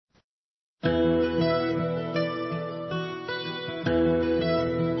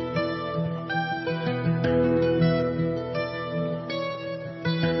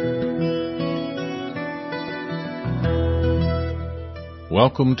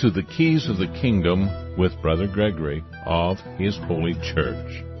Welcome to the Keys of the Kingdom with Brother Gregory of His Holy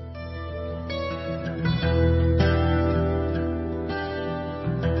Church.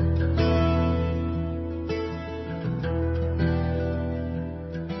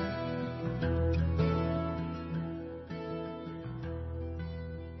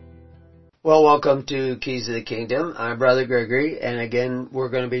 Well, welcome to Keys of the Kingdom. I'm Brother Gregory, and again, we're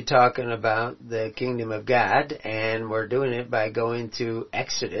going to be talking about the Kingdom of God, and we're doing it by going through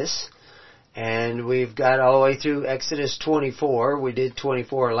Exodus, and we've got all the way through Exodus 24. We did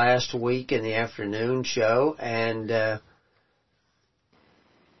 24 last week in the afternoon show, and there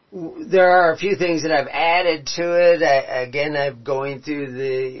are a few things that I've added to it. I'm going through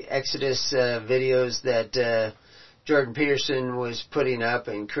the Exodus videos that Jordan Peterson was putting up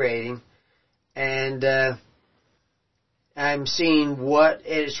and creating. And I'm seeing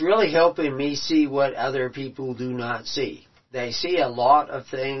it's really helping me see what other people do not see. They see a lot of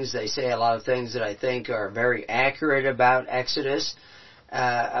things. They say a lot of things that I think are very accurate about Exodus,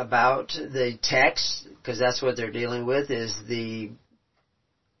 about the text, because that's what they're dealing with, is the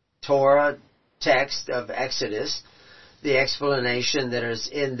Torah text of Exodus, the explanation that is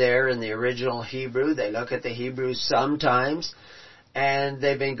in there in the original Hebrew. They look at the Hebrew sometimes, and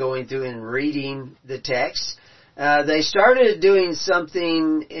they've been going through and reading the text. They started doing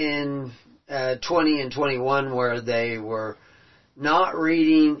something in 20 and 21 where they were not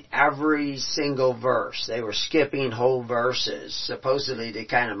reading every single verse. They were skipping whole verses, supposedly to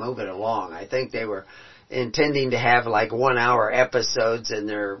kind of move it along. I think they were intending to have like 1 hour episodes, and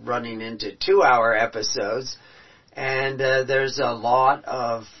they're running into 2 hour episodes. And there's a lot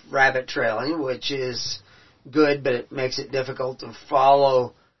of rabbit trailing, which is good, but it makes it difficult to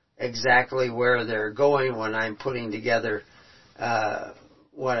follow exactly where they're going when I'm putting together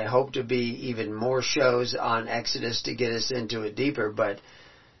what I hope to be even more shows on Exodus to get us into it deeper. But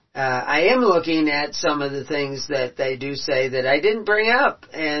I am looking at some of the things that they do say that I didn't bring up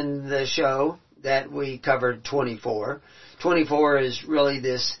in the show that we covered 24. 24 is really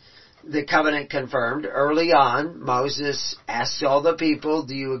the covenant confirmed. Early on, Moses asks all the people,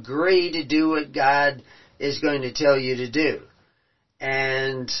 do you agree to do what God is going to tell you to do?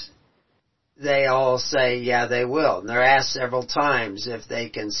 And they all say, yeah, they will. And they're asked several times if they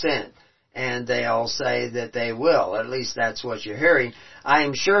consent. And they all say that they will. At least that's what you're hearing. I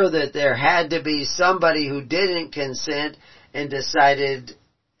am sure that there had to be somebody who didn't consent and decided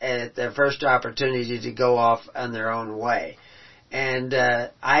at their first opportunity to go off on their own way. And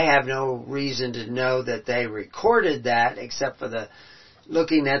I have no reason to know that they recorded that, except for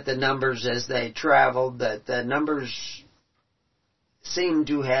looking at the numbers as they traveled, that the numbers seem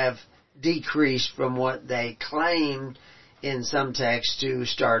to have decreased from what they claimed in some texts to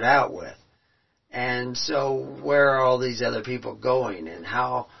start out with. And so where are all these other people going, and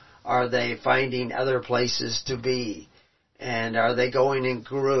how are they finding other places to be? And are they going in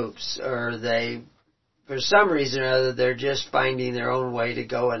groups, or are they, for some reason or other, they're just finding their own way to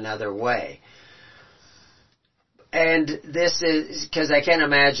go another way? And this is, because I can't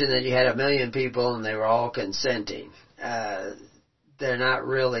imagine that you had 1 million people and they were all consenting. They're not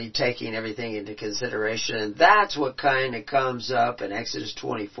really taking everything into consideration. And that's what kind of comes up in Exodus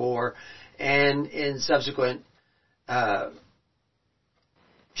 24 and in subsequent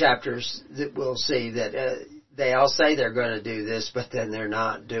chapters that we'll see that they all say they're going to do this, but then they're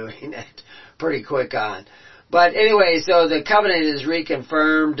not doing it pretty quick on. But anyway, so the covenant is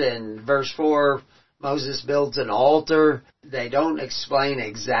reconfirmed in verse 4. Moses builds an altar. They don't explain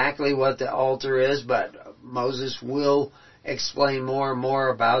exactly what the altar is, but Moses will explain more and more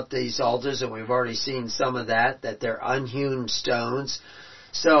about these altars, and we've already seen some of that they're unhewn stones.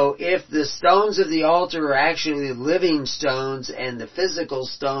 So if the stones of the altar are actually living stones and the physical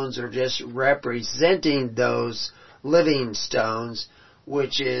stones are just representing those living stones,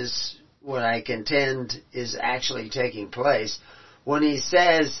 which is what I contend is actually taking place, when he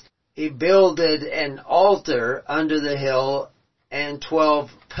says he builded an altar under the hill and 12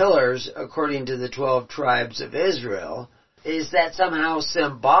 pillars according to the 12 tribes of Israel, is that somehow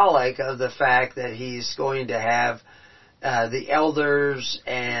symbolic of the fact that he's going to have the elders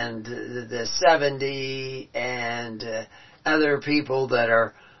and the 70 and other people that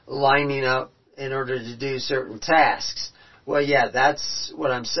are lining up in order to do certain tasks? Well, yeah, that's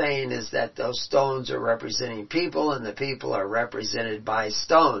what I'm saying, is that those stones are representing people, and the people are represented by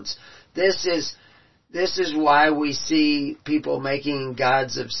stones. This is why we see people making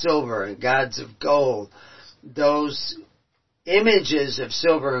gods of silver and gods of gold. Those images of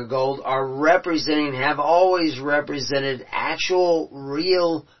silver and gold have always represented actual,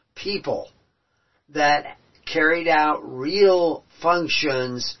 real people that carried out real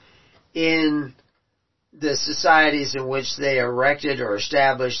functions in the societies in which they erected or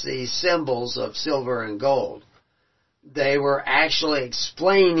established these symbols of silver and gold. They were actually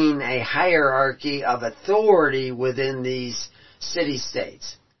explaining a hierarchy of authority within these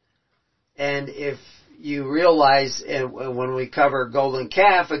city-states. And if you realize, and when we cover golden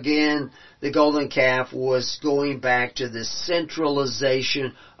calf again, the golden calf was going back to the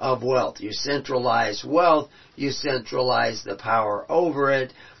centralization of wealth. You centralize wealth, you centralize the power over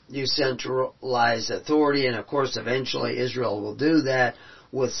it, you centralize authority, and of course eventually Israel will do that.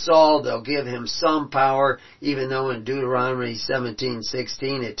 With Saul, they'll give him some power, even though in Deuteronomy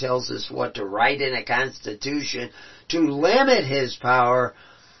 17:16 it tells us what to write in a constitution to limit his power.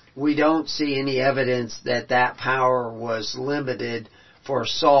 We don't see any evidence that that power was limited for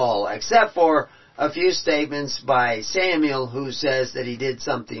Saul, except for a few statements by Samuel who says that he did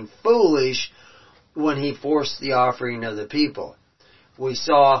something foolish when he forced the offering of the people. We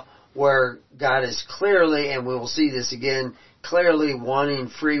saw where God is clearly, and we will see this again, clearly wanting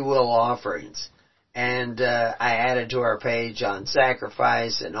free will offerings. And I added to our page on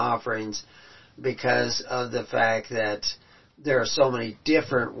sacrifice and offerings because of the fact that there are so many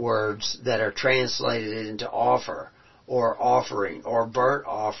different words that are translated into offer, or offering, or burnt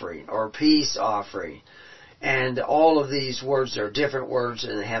offering, or peace offering. And all of these words are different words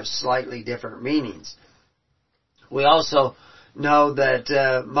and they have slightly different meanings. We also know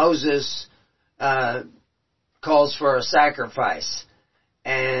that Moses calls for a sacrifice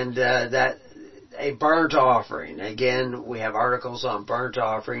and that a burnt offering. Again, we have articles on burnt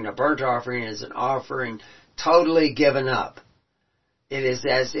offering. A burnt offering is an offering totally given up. It is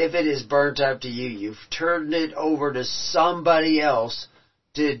as if it is burnt up to you. You've turned it over to somebody else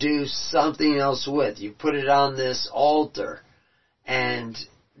to do something else with. You put it on this altar. And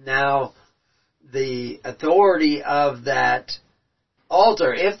now the authority of that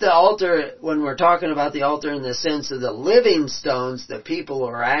altar, if the altar, when we're talking about the altar in the sense of the living stones, the people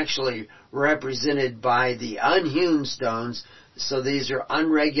are actually represented by the unhewn stones. So these are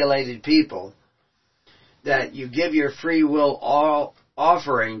unregulated people. That you give your free will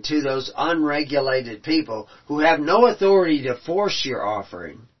offering to those unregulated people who have no authority to force your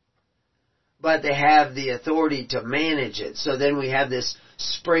offering, but they have the authority to manage it. So then we have this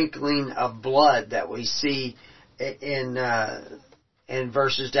sprinkling of blood that we see in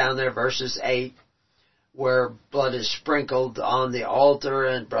verses down there, verses 8, where blood is sprinkled on the altar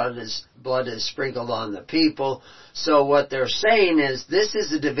and blood is sprinkled on the people. So what they're saying is this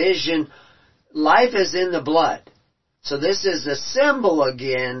is a division. Life is in the blood. So this is a symbol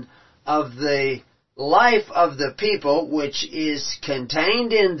again of the life of the people, which is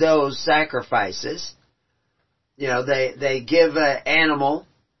contained in those sacrifices. You know, they give an animal,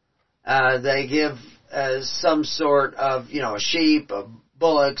 they give some sort of, a sheep, a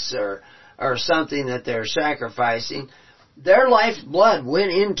bullocks, or something that they're sacrificing. Their life's blood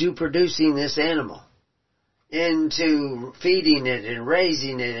went into producing this animal, into feeding it and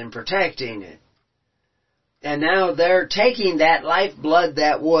raising it and protecting it. And now they're taking that lifeblood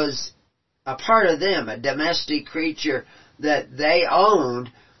that was a part of them, a domestic creature that they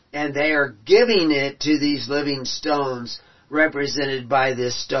owned, and they are giving it to these living stones represented by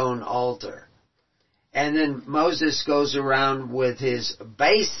this stone altar. And then Moses goes around with his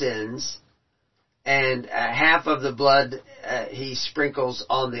basins, and half of the blood he sprinkles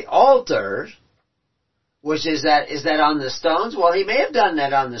on the altar, which is that on the stones? Well, he may have done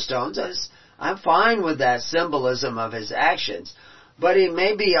that on the stones. I'm fine with that symbolism of his actions. But he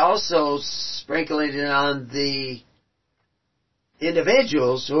may be also sprinkling it on the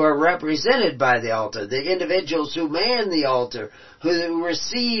individuals who are represented by the altar, the individuals who man the altar, who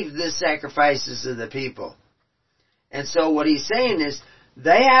receive the sacrifices of the people. And so what he's saying is,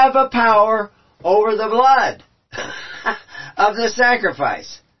 they have a power over the blood of the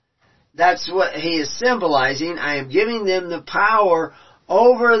sacrifice. That's what he is symbolizing. I am giving them the power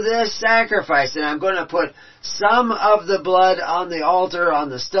over this sacrifice, and I'm going to put some of the blood on the altar, on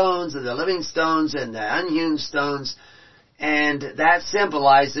the stones, of the living stones and the unhewn stones, and that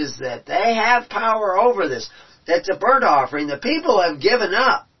symbolizes that they have power over this. It's a burnt offering. The people have given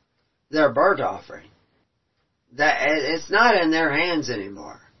up their burnt offering. That it's not in their hands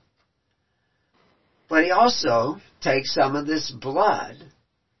anymore. But he also takes some of this blood,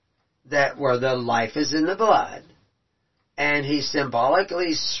 that where the life is in the blood, and he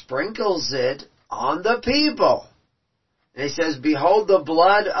symbolically sprinkles it on the people. And he says, behold the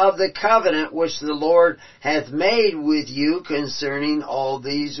blood of the covenant which the Lord hath made with you concerning all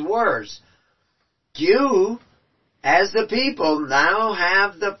these words. You, as the people, now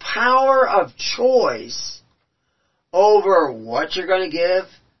have the power of choice over what you're going to give,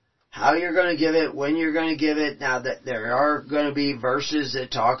 how you're going to give it, when you're going to give it. Now, that there are going to be verses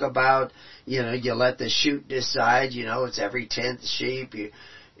that talk about, you let the shoot decide, it's every 10th sheep,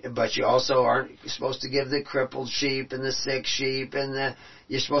 but you also aren't supposed to give the crippled sheep and the sick sheep, and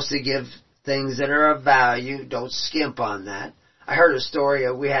you're supposed to give things that are of value. Don't skimp on that. I heard a story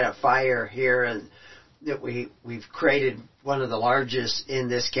we had a fire here, and that we've created one of the largest in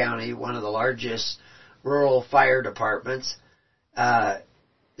this county, one of the largest rural fire departments,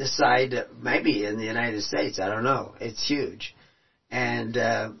 this side, maybe in the United States, I don't know. It's huge. And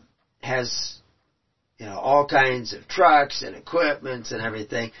has, all kinds of trucks and equipment and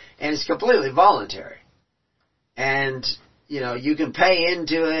everything, and it's completely voluntary. And, you can pay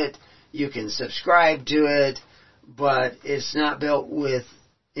into it, you can subscribe to it, but it's not built with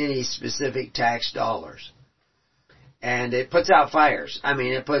any specific tax dollars. And it puts out fires. I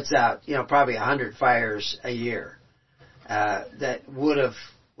mean, it puts out, probably 100 fires a year, that would have,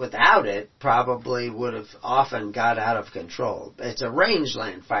 without it, probably would have often got out of control. It's a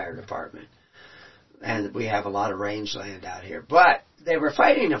rangeland fire department. And we have a lot of rangeland out here. But they were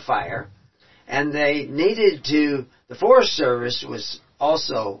fighting a fire, and they needed to, the Forest Service was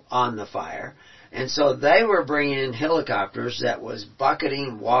also on the fire, and so they were bringing in helicopters that was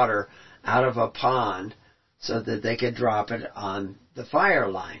bucketing water out of a pond so that they could drop it on the fire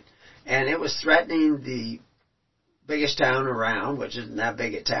line. And it was threatening the biggest town around, which isn't that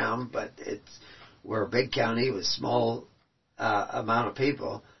big a town, but we're a big county with small amount of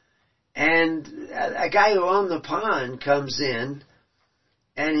people. And a guy who owned the pond comes in,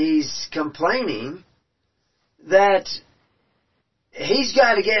 and he's complaining that he's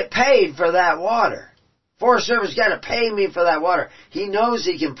got to get paid for that water. Forest Service got to pay me for that water. He knows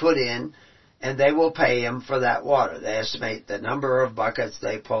he can put in, and they will pay him for that water. They estimate the number of buckets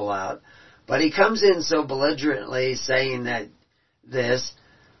they pull out. But he comes in so belligerently saying that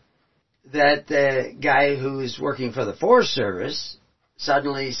the guy who's working for the Forest Service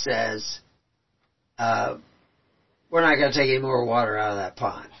suddenly says, we're not going to take any more water out of that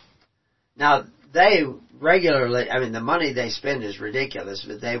pond. Now, they regularly, the money they spend is ridiculous,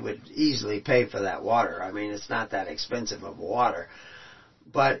 but they would easily pay for that water. It's not that expensive of water.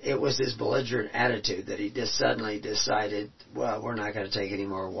 But it was his belligerent attitude that he just suddenly decided, well, we're not going to take any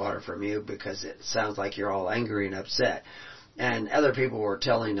more water from you because it sounds like you're all angry and upset. And other people were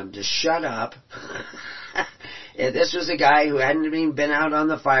telling him to shut up. And this was a guy who hadn't even been out on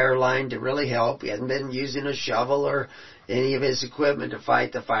the fire line to really help. He hadn't been using a shovel or any of his equipment to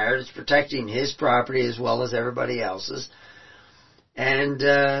fight the fire. It's protecting his property as well as everybody else's. And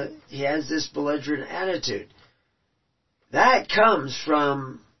he has this belligerent attitude. That comes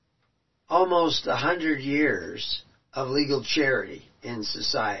from almost 100 years of legal charity in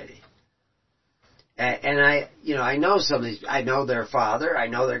society. And I know some of these, I know their father, I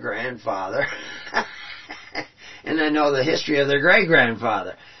know their grandfather, and I know the history of their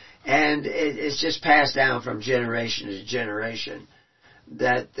great-grandfather. And it's just passed down from generation to generation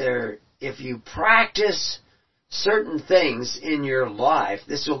that if you practice certain things in your life,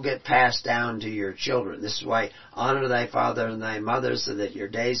 this will get passed down to your children. This is why honor thy father and thy mother so that your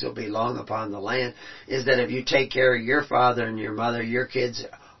days will be long upon the land, is that if you take care of your father and your mother, your kids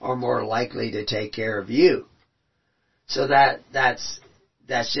are more likely to take care of you. So that's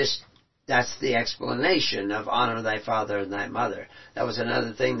the explanation of honor thy father and thy mother. That was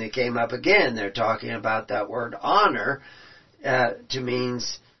another thing that came up again. They're talking about that word honor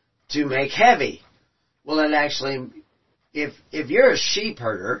means to make heavy. Well, it actually, if you're a sheep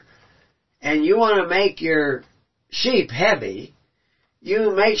herder and you want to make your sheep heavy,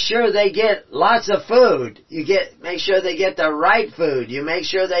 you make sure they get lots of food. Make sure they get the right food. You make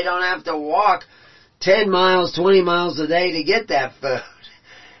sure they don't have to walk 10 miles, 20 miles a day to get that food.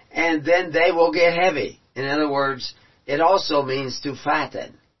 And then they will get heavy. In other words, it also means to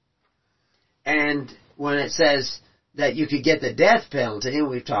fatten. And when it says that you could get the death penalty, and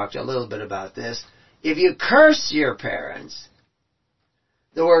we've talked a little bit about this, if you curse your parents,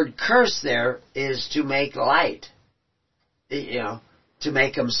 the word curse there is to make light, to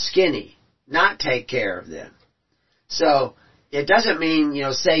make them skinny, not take care of them. So it doesn't mean,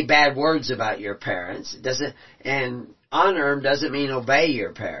 say bad words about your parents. It doesn't, and honor them doesn't mean obey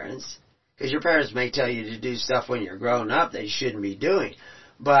your parents, because your parents may tell you to do stuff when you're grown up that you shouldn't be doing.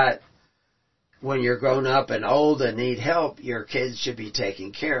 But when you're grown up and old and need help, your kids should be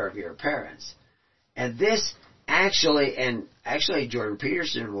taking care of your parents. And this actually Jordan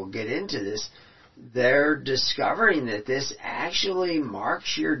Peterson will get into this, they're discovering that this actually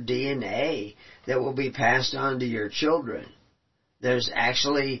marks your DNA that will be passed on to your children. There's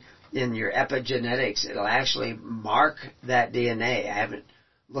actually in your epigenetics, it'll actually mark that DNA. I haven't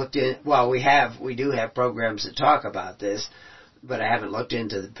looked in, well, we do have programs that talk about this, but I haven't looked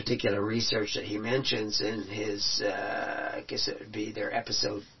into the particular research that he mentions in his, I guess it would be their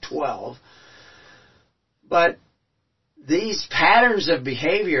episode 12. But these patterns of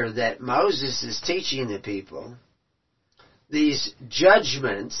behavior that Moses is teaching the people, these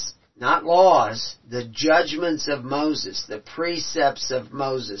judgments, not laws, the judgments of Moses, the precepts of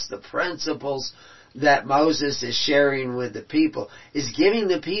Moses, the principles that Moses is sharing with the people, is giving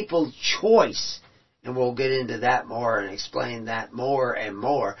the people choice. And we'll get into that more and explain that more and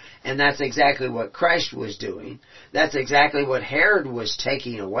more. And that's exactly what Christ was doing. That's exactly what Herod was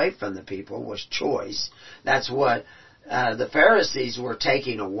taking away from the people, was choice. That's what the Pharisees were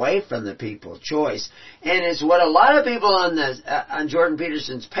taking away from the people, choice. And it's what a lot of people on Jordan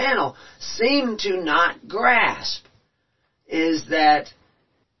Peterson's panel seem to not grasp, is that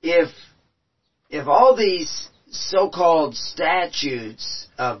if all these so-called statutes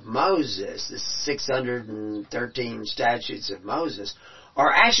of Moses, the 613 statutes of Moses,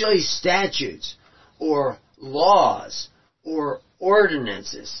 are actually statutes or laws or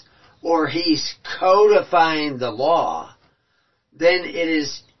ordinances, or he's codifying the law, then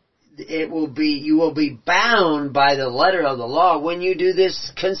you will be bound by the letter of the law when you do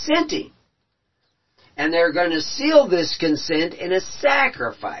this consenting. And they're going to seal this consent in a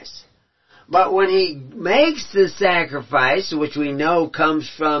sacrifice. But when he makes the sacrifice, which we know comes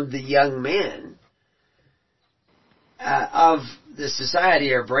from the young men of the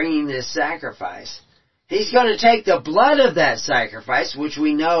society are bringing this sacrifice, he's going to take the blood of that sacrifice, which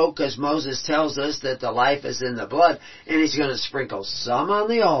we know because Moses tells us that the life is in the blood, and he's going to sprinkle some on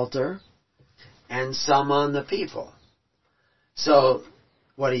the altar and some on the people. So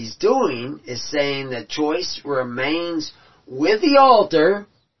what he's doing is saying that choice remains with the altar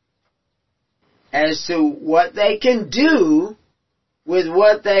as to what they can do with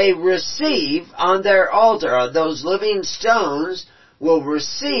what they receive on their altar. Those living stones will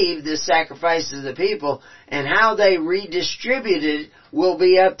receive the sacrifice of the people, and how they redistribute it will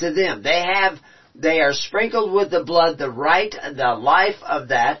be up to them. They are sprinkled with the blood, the life of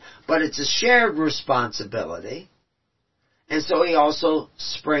that, but it's a shared responsibility. And so he also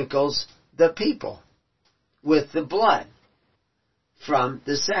sprinkles the people with the blood from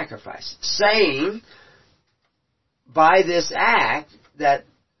the sacrifice, saying by this act that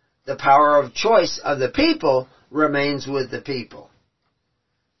the power of choice of the people remains with the people.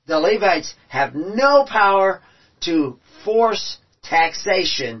 The Levites have no power to force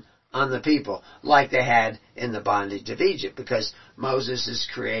taxation on the people like they had in the bondage of Egypt, because Moses is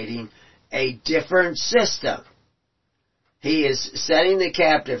creating a different system. He is setting the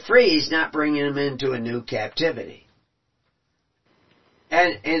captive free. He's not bringing them into a new captivity.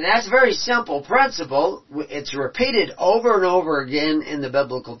 And that's a very simple principle. It's repeated over and over again in the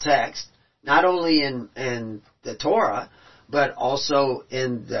biblical text, not only in the Torah, but also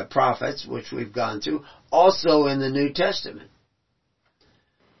in the prophets, which we've gone through, also in the New Testament.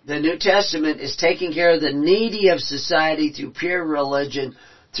 The New Testament is taking care of the needy of society through pure religion,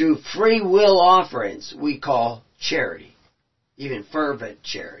 through free will offerings we call charity, even fervent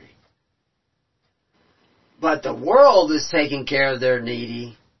charity. But the world is taking care of their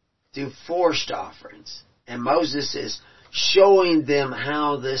needy through forced offerings. And Moses is showing them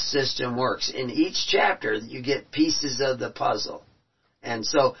how this system works. In each chapter, you get pieces of the puzzle. And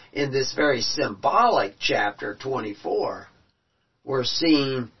so, in this very symbolic chapter 24, we're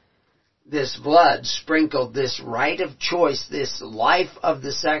seeing this blood sprinkled, this right of choice, this life of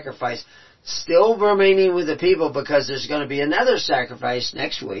the sacrifice, still remaining with the people, because there's going to be another sacrifice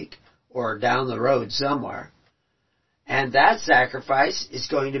next week, or down the road somewhere. And that sacrifice is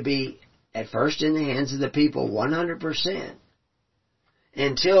going to be, at first, in the hands of the people 100%.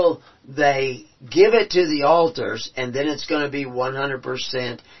 Until they give it to the altars, and then it's going to be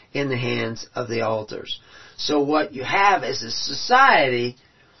 100% in the hands of the altars. So what you have is a society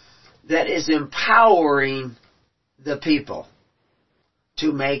that is empowering the people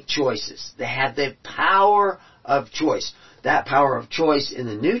to make choices. They have the power of choice. That power of choice in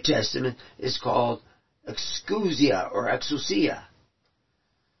the New Testament is called exousia or exousia.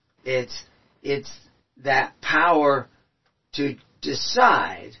 It's that power to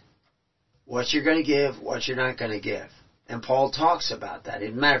decide what you're going to give, what you're not going to give. And Paul talks about that. As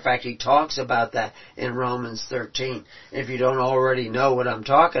a matter of fact, he talks about that in Romans 13. If you don't already know what I'm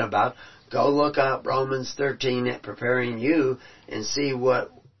talking about, go look up Romans 13 at Preparing You and see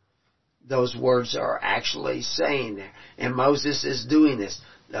what those words are actually saying there. And Moses is doing this.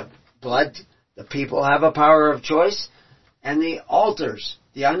 The people have a power of choice, and the altars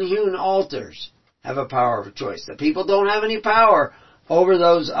The unhewn altars have a power of choice. The people don't have any power over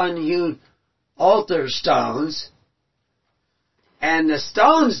those unhewn altar stones. And the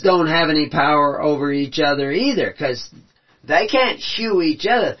stones don't have any power over each other either, because they can't hew each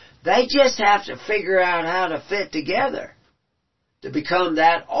other. They just have to figure out how to fit together to become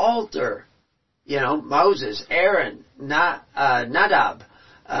that altar. You know, Moses, Aaron, Nadab,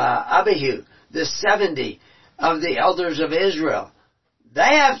 Abihu, the 70 of the elders of Israel. They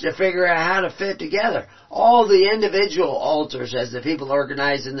have to figure out how to fit together. All the individual altars, as the people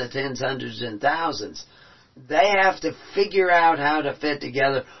organize in the tens, hundreds, and thousands, they have to figure out how to fit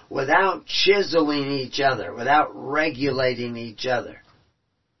together without chiseling each other, without regulating each other,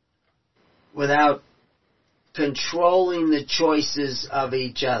 without controlling the choices of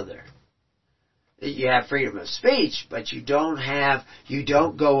each other. You have freedom of speech, but you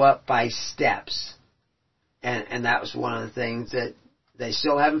don't go up by steps. And that was one of the things that they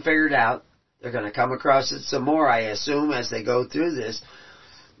still haven't figured out. They're going to come across it some more, I assume, as they go through this.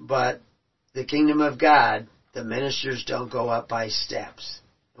 But the kingdom of God, the ministers don't go up by steps.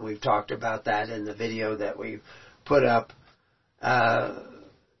 And we've talked about that in the video that we put up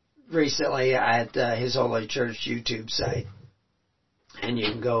recently at His Holy Church YouTube site. And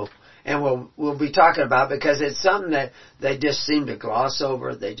you can go, and we'll be talking about, because it's something that they just seem to gloss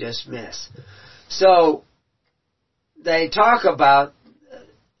over, they just miss. So, they talk about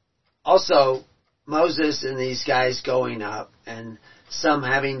also Moses and these guys going up, and some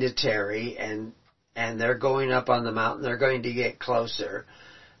having to tarry, and they're going up on the mountain, they're going to get closer.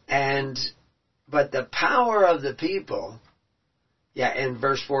 But the power of the people, in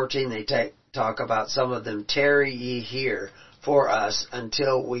verse 14 they talk about some of them, tarry ye here for us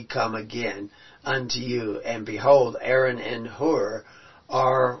until we come again unto you. And behold, Aaron and Hur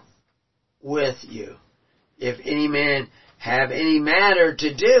are with you. If any man have any matter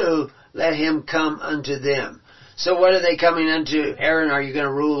to do, let him come unto them. So what are they coming unto? Aaron, are you going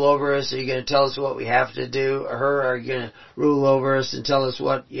to rule over us? Are you going to tell us what we have to do? Or Hur, are you going to rule over us and tell us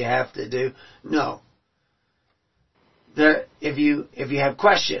what you have to do? No. If you have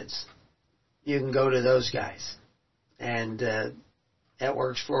questions, you can go to those guys. And that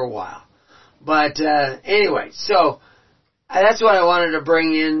works for a while. But anyway, so that's what I wanted to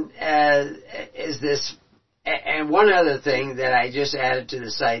bring in is this. And one other thing that I just added to the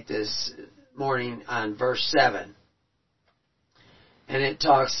site this morning on verse 7. And it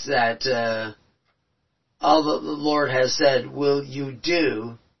talks that all that the Lord has said will you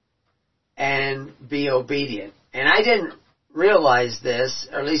do and be obedient. And I didn't realize this,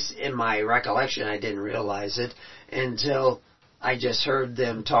 or at least in my recollection I didn't realize it until I just heard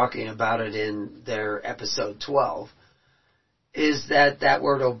them talking about it in their episode 12, is that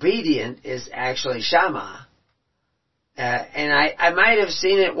word obedient is actually shama. And I might have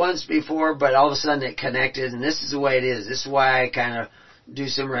seen it once before, but all of a sudden it connected, and this is the way it is. This is why I kind of do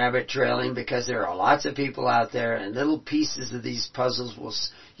some rabbit trailing, because there are lots of people out there, and little pieces of these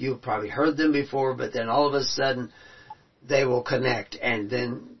puzzles you've probably heard them before, but then all of a sudden they will connect, and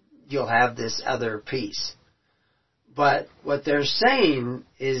then you'll have this other piece. But what they're saying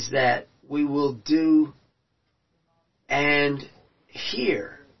is that we will do and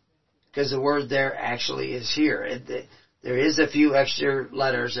hear, because the word there actually is here. There is a few extra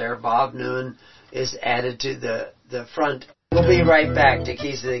letters there. Vav Nun is added to the front. We'll be right back to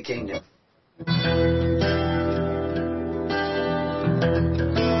Keys of the Kingdom.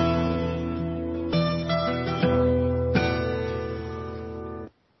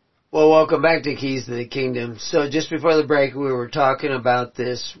 Well, welcome back to Keys of the Kingdom. So just before the break, we were talking about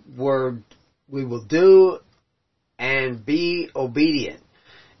this word, we will do and be obedient.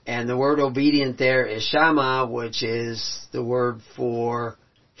 And the word obedient there is shama, which is the word for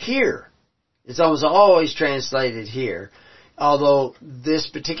hear. It's almost always translated here. Although this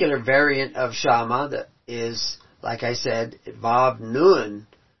particular variant of shama that is, like I said, vav nun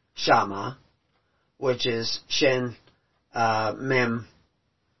shama, which is shen mem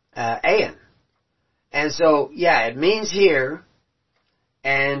ayin. And so, it means hear,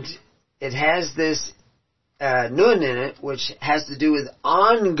 and it has this nun in it, which has to do with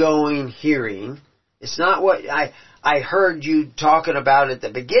ongoing hearing. It's not what I heard you talking about at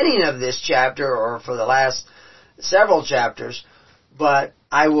the beginning of this chapter or for the last several chapters, but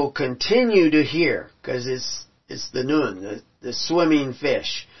I will continue to hear, because it's the nun, the swimming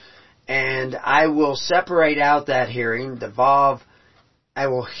fish. And I will separate out that hearing, the vav, I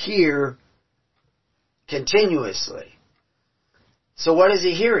will hear continuously. So what is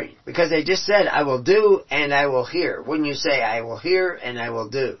he hearing? Because they just said, I will do and I will hear. Wouldn't you say, I will hear and I will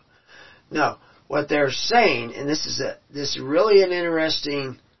do? No. what they're saying, and this is really an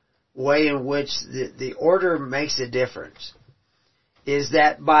interesting way in which the order makes a difference, is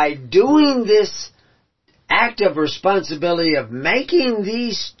that by doing this act of responsibility of making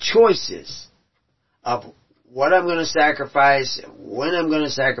these choices of what I'm going to sacrifice, when I'm going to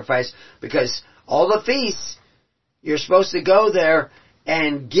sacrifice, because all the feasts, you're supposed to go there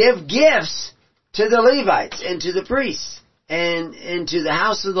and give gifts to the Levites and to the priests and to the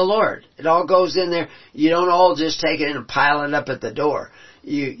house of the Lord. It all goes in there. You don't all just take it and pile it up at the door.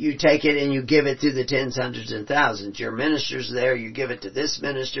 You take it and you give it to the tens, hundreds, and thousands. Your minister's there, you give it to this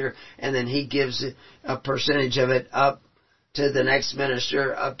minister, and then he gives a percentage of it up to the next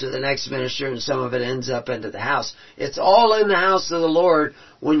minister, up to the next minister, and some of it ends up into the house. It's all in the house of the Lord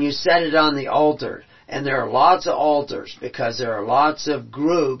when you set it on the altar. And there are lots of altars because there are lots of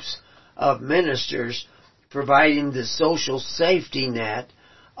groups of ministers providing the social safety net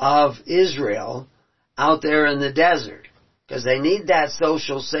of Israel out there in the desert. Because they need that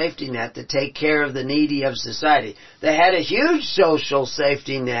social safety net to take care of the needy of society. They had a huge social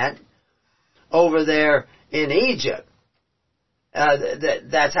safety net over there in Egypt.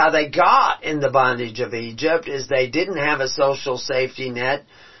 That's how they got in the bondage of Egypt, is they didn't have a social safety net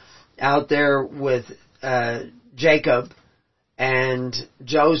out there with Jacob and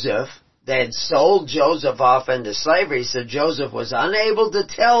Joseph. They had sold Joseph off into slavery, so Joseph was unable to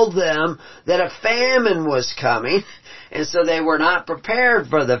tell them that a famine was coming, and so they were not prepared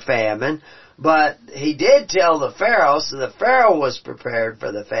for the famine. But he did tell the Pharaoh, so the Pharaoh was prepared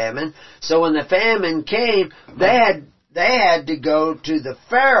for the famine. So when the famine came, they had to go to the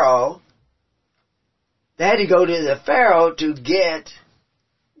Pharaoh. They had to go to the Pharaoh to get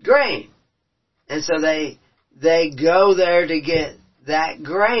grain. And so they go there to get that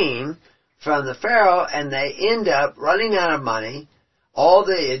grain from the Pharaoh, and they end up running out of money. All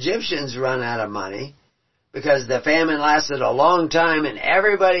the Egyptians run out of money because the famine lasted a long time, and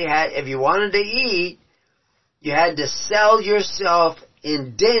everybody had, if you wanted to eat, you had to sell yourself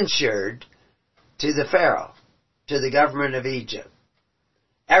indentured to the Pharaoh, to the government of Egypt.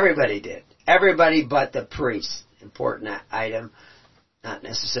 Everybody did. Everybody but the priests. Important item. Not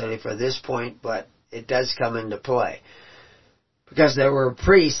necessarily for this point, but it does come into play. Because there were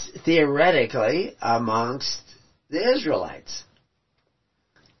priests, theoretically, amongst the Israelites.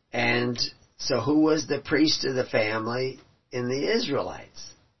 And so who was the priest of the family in the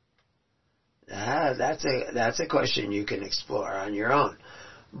Israelites? That's a question you can explore on your own.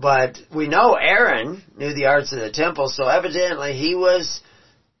 But we know Aaron knew the arts of the temple, so evidently he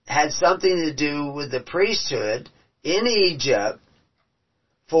had something to do with the priesthood in Egypt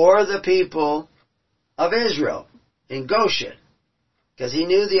for the people of Israel in Goshen. Because he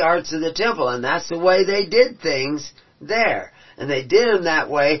knew the arts of the temple, and that's the way they did things there. And they did them that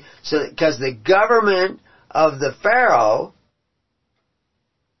way because the government of the Pharaoh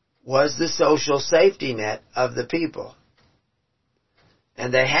was the social safety net of the people.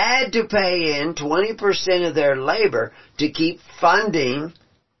 And they had to pay in 20% of their labor to keep funding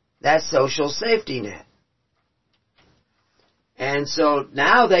that social safety net. And so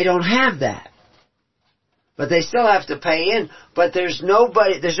now they don't have that. But they still have to pay in. But there's no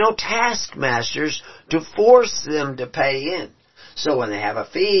taskmasters to force them to pay in. So when they have a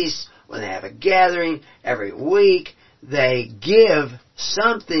feast, when they have a gathering, every week, they give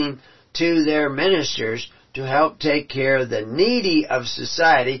something to their ministers to help take care of the needy of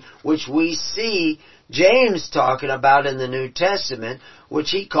society, which we see James talking about in the New Testament, which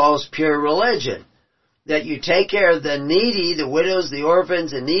he calls pure religion. That you take care of the needy, the widows, the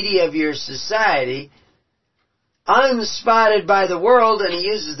orphans, the needy of your society, unspotted by the world, and he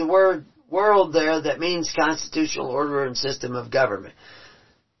uses the word world there that means constitutional order and system of government.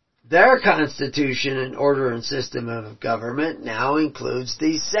 Their constitution and order and system of government now includes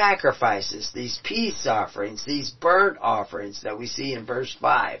these sacrifices, these peace offerings, these burnt offerings that we see in verse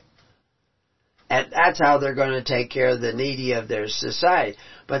 5. And that's how they're going to take care of the needy of their society.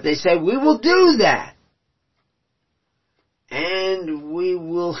 But they say, we will do that. And we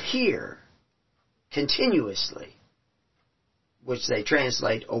will hear continuously, which they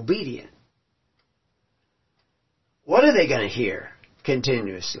translate obedient. What are they going to hear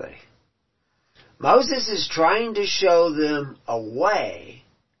continuously? Moses is trying to show them a way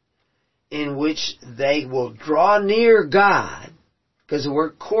in which they will draw near God, because the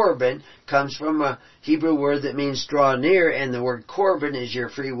word korban comes from a Hebrew word that means draw near, and the word korban is your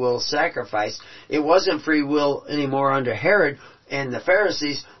free will sacrifice. It wasn't free will anymore under Herod and the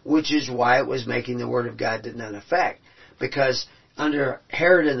Pharisees, which is why it was making the word of God to none effect. Because under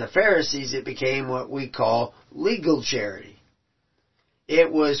Herod and the Pharisees, it became what we call legal charity. it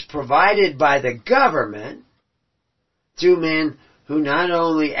was provided by the government through men who not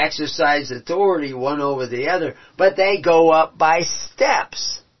only exercise authority one over the other, but they go up by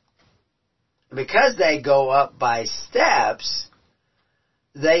steps. Because they go up by steps,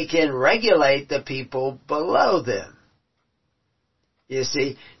 they can regulate the people below them. You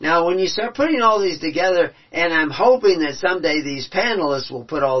see? Now when you start putting all these together, and I'm hoping that someday these panelists will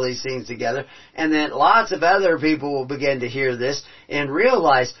put all these things together, and that lots of other people will begin to hear this and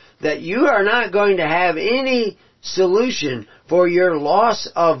realize that you are not going to have any solution for your loss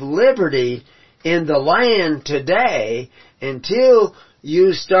of liberty in the land today until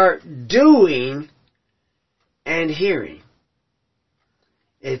you start doing and hearing.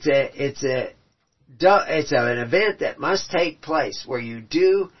 It's an event that must take place where you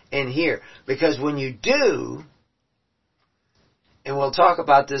do and hear. Because when you do, and we'll talk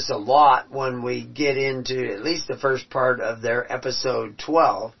about this a lot when we get into at least the first part of their episode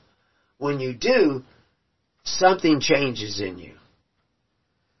 12, when you do, something changes in you.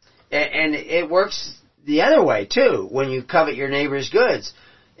 And it works the other way too. When you covet your neighbor's goods,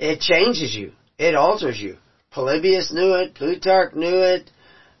 it changes you. It alters you. Polybius knew it. Plutarch knew it.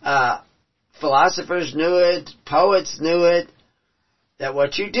 Philosophers knew it. Poets knew it. That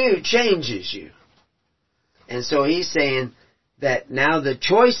what you do changes you. And so he's saying that now the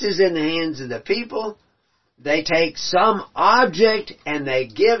choice is in the hands of the people. They take some object and they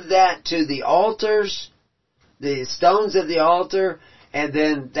give that to the altars, the stones of the altar, and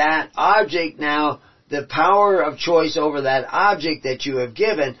then that object now, the power of choice over that object that you have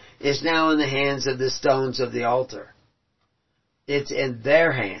given is now in the hands of the stones of the altar. It's in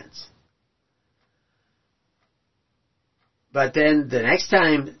their hands. But then the next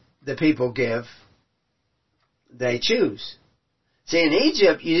time the people give, they choose. See, in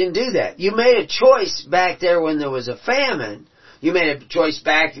Egypt, you didn't do that. You made a choice back there when there was a famine. You made a choice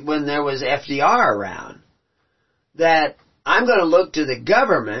back when there was FDR around. That I'm going to look to the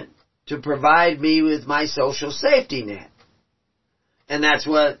government to provide me with my social safety net. And that's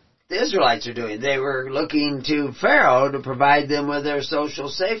what the Israelites are doing. They were looking to Pharaoh to provide them with their social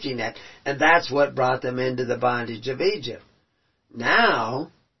safety net. And that's what brought them into the bondage of Egypt.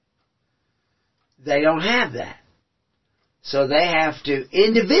 Now, they don't have that. So they have to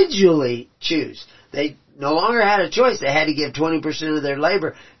individually choose. They no longer had a choice. They had to give 20% of their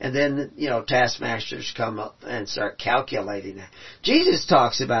labor. And then, taskmasters come up and start calculating that. Jesus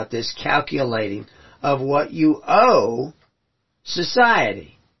talks about this calculating of what you owe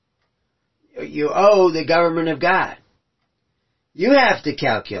society. You owe the government of God. You have to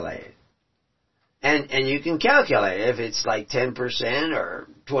calculate it. And you can calculate it. If it's like 10% or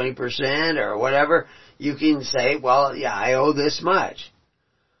 20% or whatever, you can say, well, yeah, I owe this much.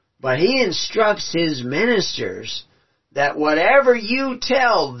 But he instructs his ministers that whatever you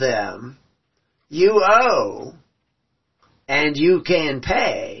tell them you owe and you can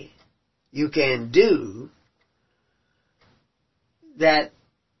pay, you can do, that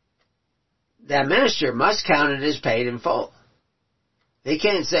minister must count it as paid in full. He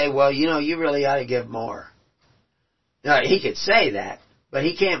can't say, well, you really ought to give more. No, he could say that, but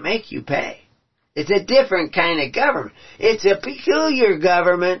he can't make you pay. It's a different kind of government. It's a peculiar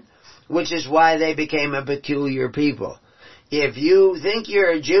government, which is why they became a peculiar people. If you think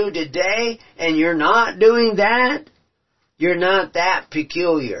you're a Jew today and you're not doing that, you're not that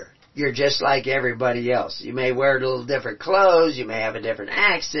peculiar. You're just like everybody else. You may wear a little different clothes, you may have a different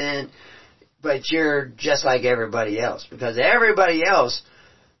accent, but you're just like everybody else. Because everybody else,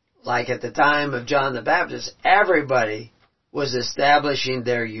 like at the time of John the Baptist, everybody was establishing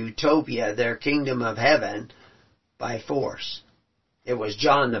their utopia, their kingdom of heaven, by force. It was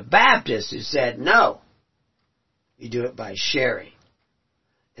John the Baptist who said, no, you do it by sharing.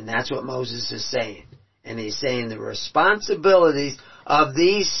 And that's what Moses is saying. And he's saying the responsibilities of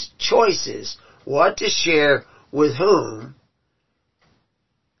these choices, what to share with whom,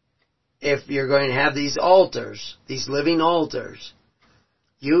 if you're going to have these altars, these living altars,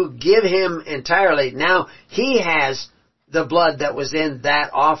 you give him entirely. Now he has the blood that was in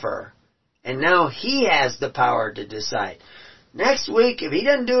that offer, and now he has the power to decide. Next week, if he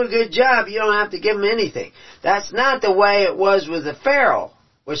doesn't do a good job, you don't have to give him anything. That's not the way it was with the Pharaoh,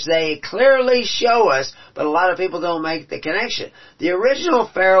 which they clearly show us, but a lot of people don't make the connection. The original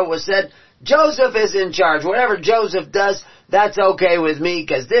Pharaoh was said, Joseph is in charge. Whatever Joseph does, that's okay with me,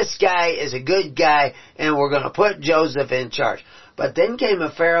 because this guy is a good guy, and we're going to put Joseph in charge. But then came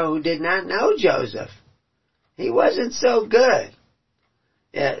a Pharaoh who did not know Joseph. He wasn't so good.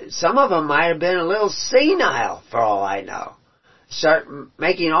 Some of them might have been a little senile, for all I know. start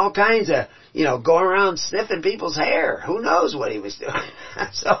making all kinds of, going around sniffing people's hair. Who knows what he was doing?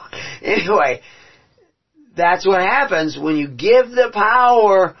 So, anyway, that's what happens when you give the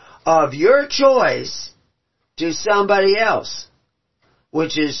power of your choice to somebody else,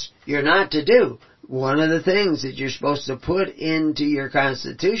 which is you're not to do. One of the things that you're supposed to put into your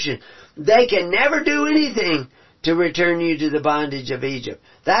Constitution, they can never do anything to return you to the bondage of Egypt.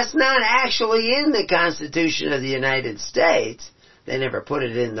 That's not actually in the Constitution of the United States. They never put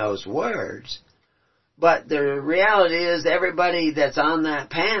it in those words. But the reality is everybody that's on that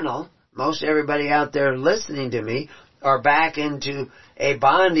panel, most everybody out there listening to me, are back into a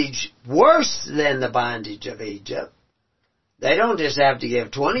bondage worse than the bondage of Egypt. They don't just have to give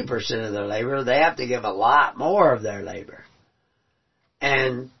 20% of their labor, they have to give a lot more of their labor.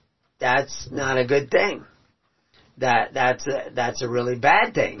 And that's not a good thing. That's a really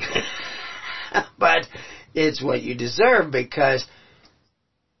bad thing. But it's what you deserve, because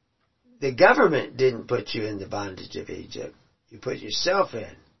the government didn't put you in the bondage of Egypt. You put yourself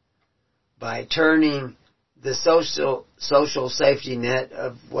in by turning the social safety net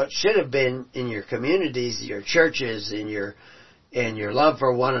of what should have been in your communities, your churches, and your love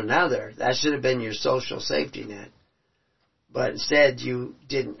for one another. That should have been your social safety net. But instead you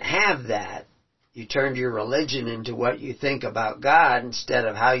didn't have that. You turned your religion into what you think about God instead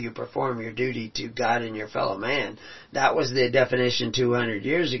of how you perform your duty to God and your fellow man. That was the definition 200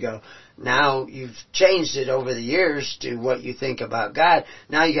 years ago. Now you've changed it over the years to what you think about God.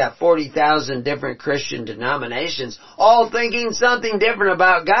 Now you got 40,000 different Christian denominations all thinking something different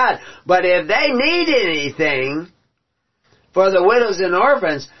about God. But if they need anything for the widows and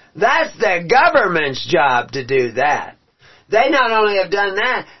orphans, that's the government's job to do that. They not only have done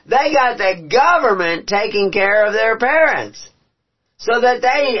that, they got the government taking care of their parents so that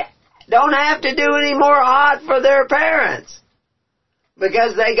they don't have to do any more odd for their parents.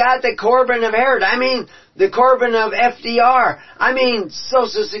 Because they got the Corbin of Herod. I mean, the Corbin of FDR. I mean,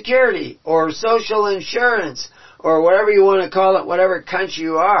 Social Security or Social Insurance or whatever you want to call it, whatever country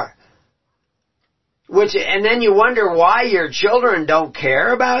you are. And then you wonder why your children don't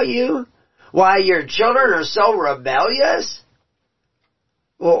care about you? Why your children are so rebellious?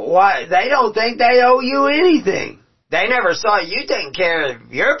 Well, why they don't think they owe you anything. They never saw you taking care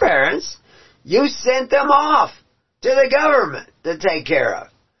of your parents. You sent them off to the government to take care of.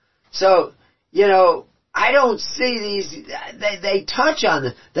 So, I don't see these, they touch on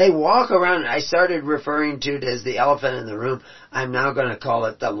it. They walk around. I started referring to it as the elephant in the room. I'm now going to call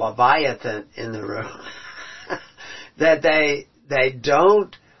it the Leviathan in the room. That they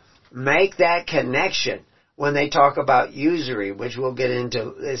don't make that connection when they talk about usury, which we'll get into.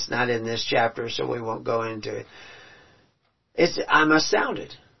 It's not in this chapter, so we won't go into it. I'm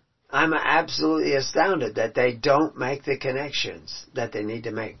astounded. I'm absolutely astounded that they don't make the connections that they need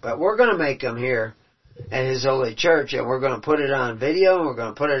to make. But we're going to make them here at His Holy Church, and we're going to put it on video, and we're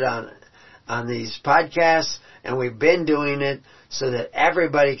going to put it on these podcasts, and we've been doing it so that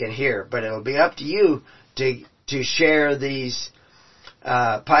everybody can hear. But it'll be up to you to share these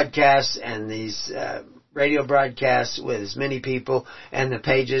podcasts and these radio broadcasts with as many people, and the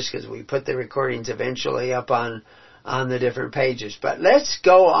pages, because we put the recordings eventually up on the different pages. But let's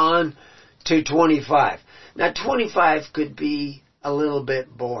go on to 25. Now 25 could be a little bit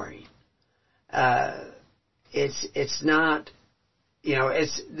boring. It's not,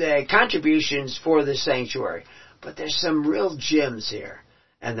 it's the contributions for the sanctuary, but there's some real gems here,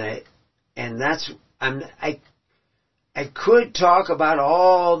 I could talk about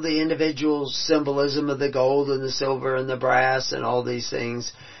all the individual symbolism of the gold and the silver and the brass and all these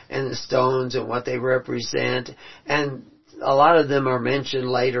things and the stones and what they represent. And a lot of them are mentioned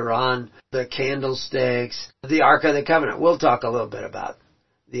later on. The candlesticks, the Ark of the Covenant. We'll talk a little bit about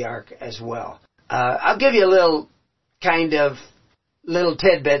the Ark as well. I'll give you a little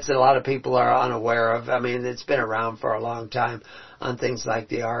tidbits that a lot of people are unaware of. I mean, it's been around for a long time on things like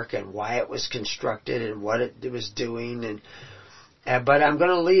the Ark and why it was constructed and what it was doing. But I'm going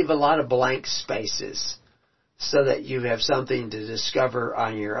to leave a lot of blank spaces so that you have something to discover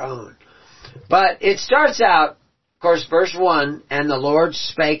on your own. But it starts out, of course, verse 1, and the Lord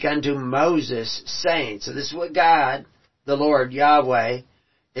spake unto Moses, saying. So this is what God, the Lord, Yahweh,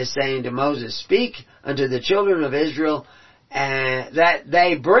 is saying to Moses. Speak unto the children of Israel that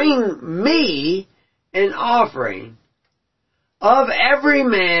they bring me an offering of every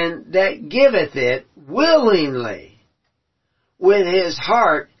man that giveth it willingly. With his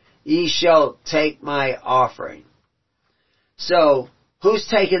heart ye shall take my offering. So, who's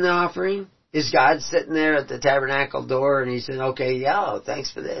taking the offering? Is God sitting there at the tabernacle door and he said, okay, yeah,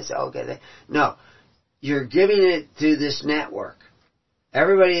 thanks for this, okay. No. you're giving it through this network.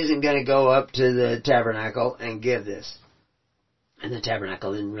 Everybody isn't going to go up to the tabernacle and give this. And the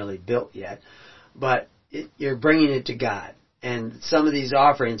tabernacle isn't really built yet. But you're bringing it to God. And some of these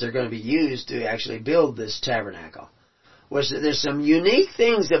offerings are going to be used to actually build this tabernacle. Which there's some unique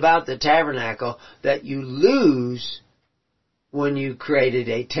things about the tabernacle that you lose when you created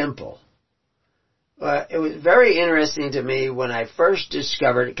a temple. It was very interesting to me when I first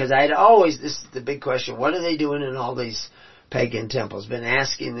discovered it, because this is the big question, what are they doing in all these pagan temples? Been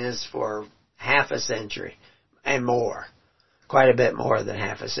asking this for half a century and more. Quite a bit more than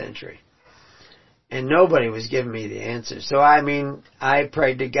half a century. And nobody was giving me the answer. So, I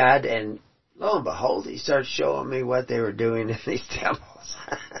prayed to God, and lo and behold, He started showing me what they were doing in these temples.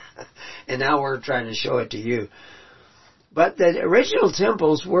 And now we're trying to show it to you. But the original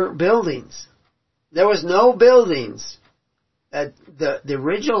temples weren't buildings. There was no buildings. The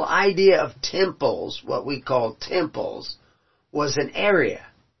original idea of temples, what we call temples, was an area.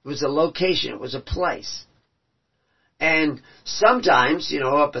 It was a location. It was a place. And sometimes,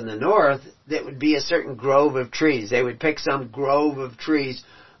 up in the north, there would be a certain grove of trees. They would pick some grove of trees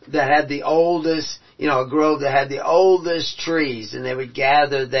that had the oldest, a grove that had the oldest trees, and they would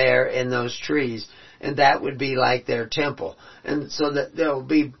gather there in those trees, and that would be like their temple. And so that there will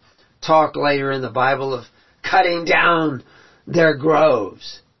be talk later in the Bible of cutting down their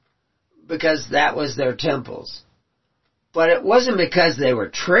groves, because that was their temples. But it wasn't because they were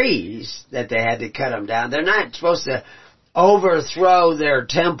trees that they had to cut them down. They're not supposed to overthrow their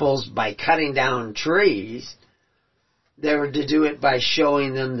temples by cutting down trees. They were to do it by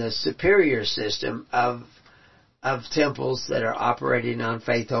showing them the superior system of temples that are operating on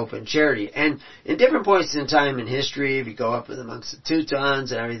faith, hope, and charity. And in different points in time in history, if you go up amongst the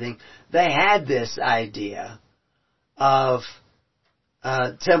Teutons and everything, they had this idea of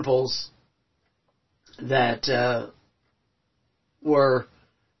temples that were,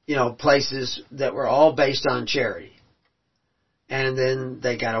 places that were all based on charity. And then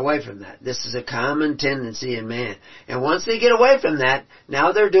they got away from that. This is a common tendency in man. And once they get away from that,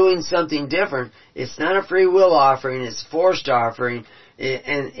 now they're doing something different. It's not a free will offering, it's a forced offering,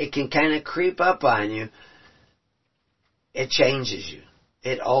 and it can kind of creep up on you. It changes you.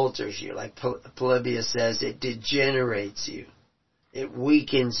 It alters you. Like Polybius says, it degenerates you. It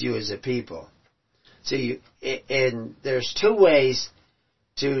weakens you as a people. So and there's two ways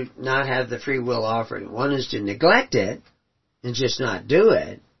to not have the free will offering. One is to neglect it and just not do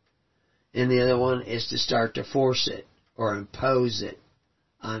it. And the other one is to start to force it or impose it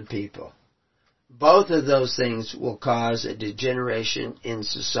on people. Both of those things will cause a degeneration in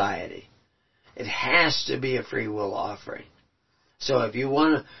society. It has to be a free will offering. So if you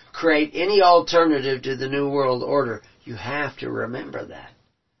want to create any alternative to the New World Order, you have to remember that.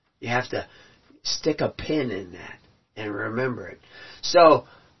 You have to stick a pin in that and remember it. So,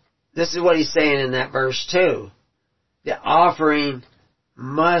 this is what he's saying in that verse 2. The offering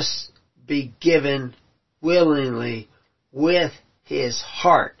must be given willingly with his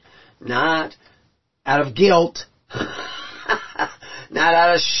heart. Not out of guilt. Not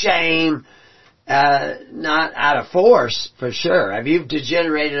out of shame. Not out of force, for sure. If you've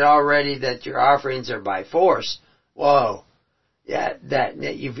degenerated already that your offerings are by force, whoa. Yeah, that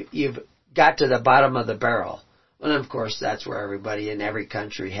you've got to the bottom of the barrel. Well, of course, that's where everybody in every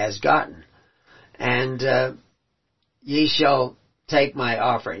country has gotten. And ye shall take my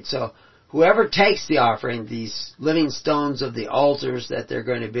offering. So whoever takes the offering, these living stones of the altars that they're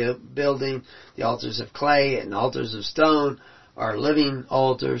going to be building, the altars of clay and altars of stone are living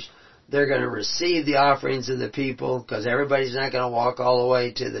altars. They're going to receive the offerings of the people, because everybody's not going to walk all the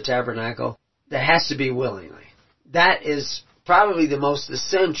way to the tabernacle. That has to be willingly. That is probably the most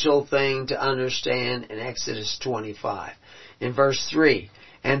essential thing to understand in Exodus 25. In verse 3,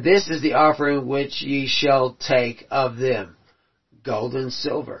 and this is the offering which ye shall take of them, gold and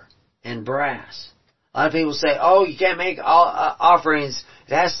silver and brass. A lot of people say, oh, you can't make offerings.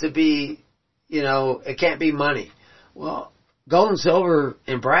 It has to be, it can't be money. Well, gold and silver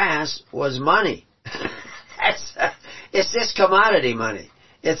and brass was money. It's just commodity money.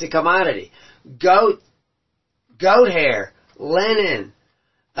 It's a commodity. Goat hair, linen,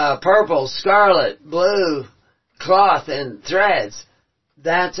 purple, scarlet, blue, cloth, and threads.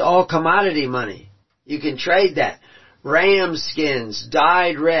 That's all commodity money. You can trade that. Ram skins,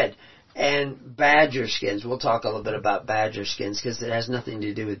 dyed red, and badger skins. We'll talk a little bit about badger skins because it has nothing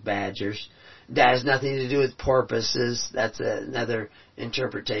to do with badgers. That has nothing to do with porpoises. That's another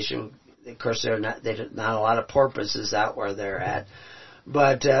interpretation. Of course, there's not a lot of porpoises out where they're at.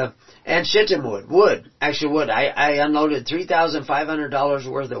 But, and shittim wood. I unloaded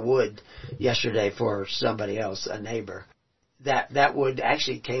 $3,500 worth of wood yesterday for somebody else, a neighbor. That wood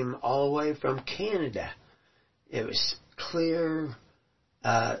actually came all the way from Canada. It was clear,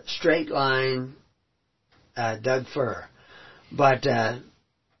 straight line, Doug fir. But, so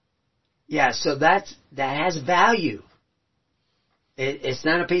that has value. It's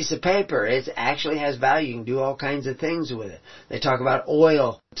not a piece of paper. It actually has value. You can do all kinds of things with it. They talk about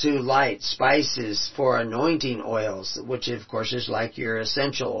oil to light, spices for anointing oils, which of course is like your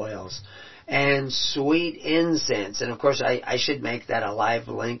essential oils, and sweet incense. And of course I should make that a live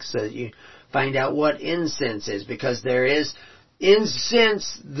link so that you find out what incense is, because there is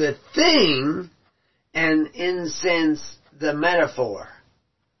incense the thing and incense the metaphor.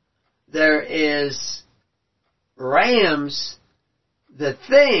 There is rams the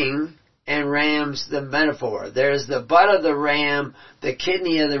thing, and rams the metaphor. There's the butt of the ram, the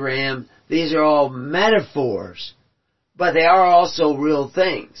kidney of the ram. These are all metaphors, but they are also real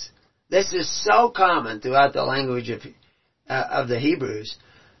things. This is so common throughout the language of the Hebrews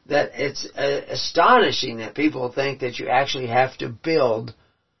that it's astonishing that people think that you actually have to build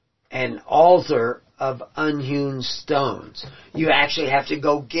an altar of unhewn stones. You actually have to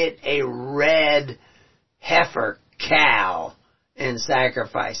go get a red heifer cow and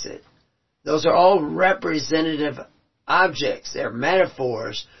sacrifice it. Those are all representative objects. They're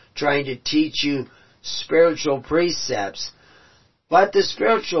metaphors trying to teach you spiritual precepts. But the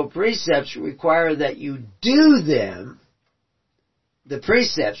spiritual precepts require that you do them. The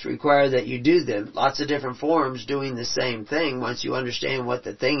precepts require that you do them. Lots of different forms doing the same thing. Once you understand what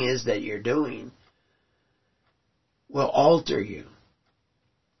the thing is that you're doing, will alter you.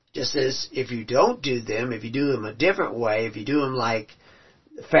 Just as if you don't do them, if you do them a different way, if you do them like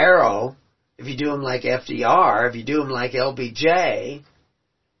Pharaoh, if you do them like FDR, if you do them like LBJ,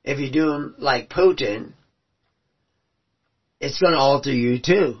 if you do them like Putin, it's going to alter you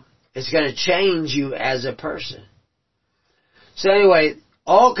too. It's going to change you as a person. So anyway,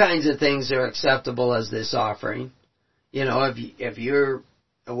 all kinds of things are acceptable as this offering. You know, if you're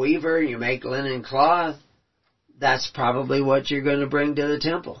a weaver and you make linen cloth, that's probably what you're going to bring to the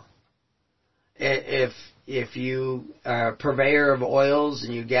temple. If you are a purveyor of oils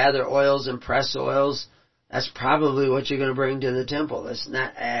and you gather oils and press oils, that's probably what you're going to bring to the temple.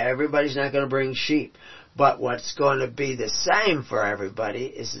 Everybody's not going to bring sheep. But what's going to be the same for everybody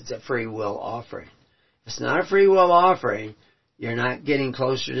is it's a free will offering. If it's not a free will offering, you're not getting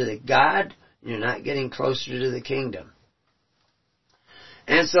closer to the God, you're not getting closer to the kingdom.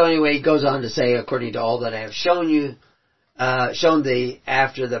 And so anyway, he goes on to say, according to all that I have shown you, shown thee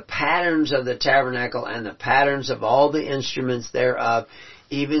after the patterns of the tabernacle and the patterns of all the instruments thereof,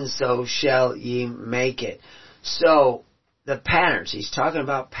 even so shall ye make it. So, the patterns, he's talking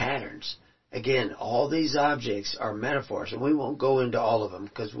about patterns. Again, all these objects are metaphors, and we won't go into all of them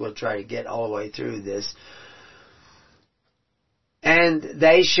because we'll try to get all the way through this. And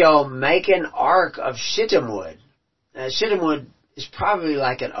they shall make an ark of shittim wood. Shittim wood is probably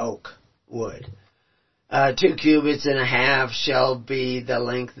like an oak wood. 2 cubits and a half shall be the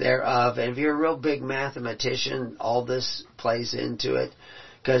length thereof. And if you're a real big mathematician, all this plays into it,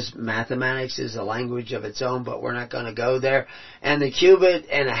 because mathematics is a language of its own, but we're not going to go there. And the cubit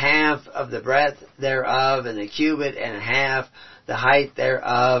and a half of the breadth thereof, and the cubit and a half the height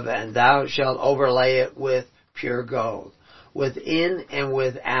thereof, and thou shalt overlay it with pure gold. Within and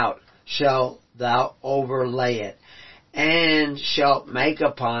without shalt thou overlay it, and shalt make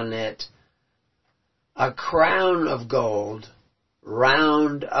upon it a crown of gold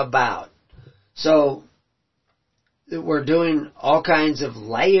round about. So, we're doing all kinds of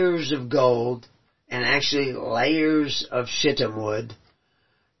layers of gold, and actually layers of shittim wood,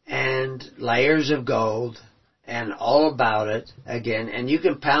 and layers of gold, and all about it, again. And you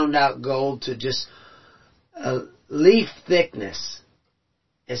can pound out gold to just a leaf thickness.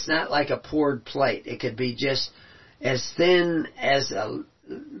 It's not like a poured plate. It could be just as thin as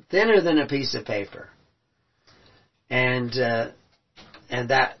thinner than a piece of paper. And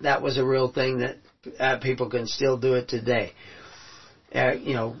that was a real thing that people can still do it today.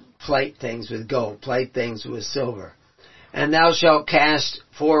 Plate things with gold, plate things with silver. And thou shalt cast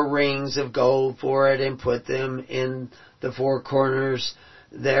 4 rings of gold for it, and put them in the 4 corners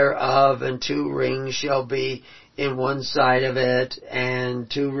thereof, and 2 rings shall be in one side of it, and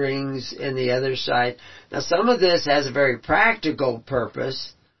 2 rings in the other side. Now some of this has a very practical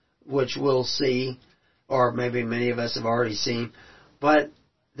purpose, which we'll see, or maybe many of us have already seen, but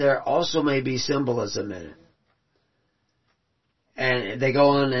there also may be symbolism in it. And they go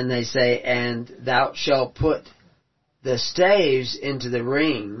on and they say, and thou shalt put the staves into the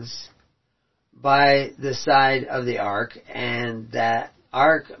rings by the side of the ark, and that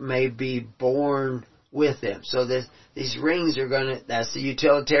ark may be borne with them. So these rings are that's the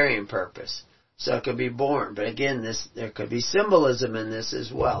utilitarian purpose. So it could be borne. But again, there could be symbolism in this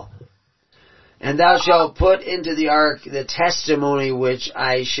as well. And thou shalt put into the ark the testimony which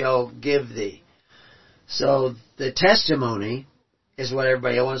I shall give thee. So the testimony is what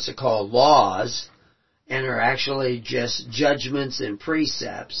everybody wants to call laws, and are actually just judgments and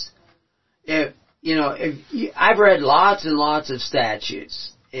precepts. I've read lots and lots of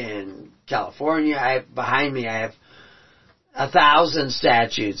statutes in California. Behind me I have 1,000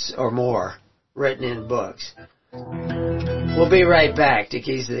 statutes or more written in books. We'll be right back to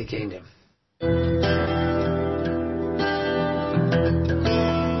Keys of the Kingdom.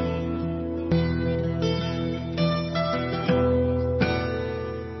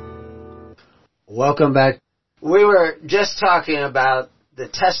 Welcome back. We were just talking about the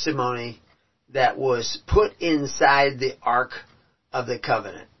testimony that was put inside the Ark of the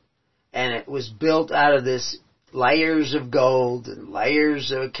Covenant. And it was built out of this layers of gold and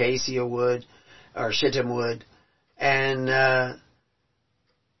layers of acacia wood or shittim wood. And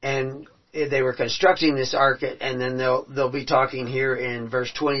they were constructing this ark, and then they'll be talking here in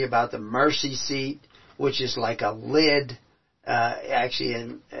verse 20 about the mercy seat, which is like a lid.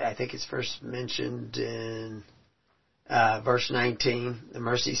 Actually, I think it's first mentioned in verse 19. The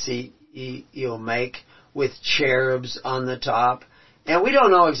mercy seat you'll make with cherubs on the top. And we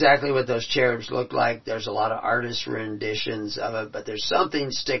don't know exactly what those cherubs look like. There's a lot of artist renditions of it, but there's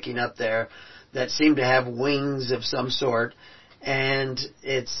something sticking up there that seem to have wings of some sort. And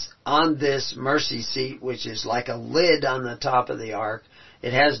it's on this mercy seat, which is like a lid on the top of the ark.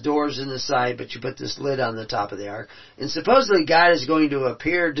 It has doors in the side, but you put this lid on the top of the ark. And supposedly God is going to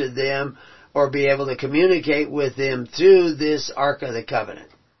appear to them or be able to communicate with them through this Ark of the Covenant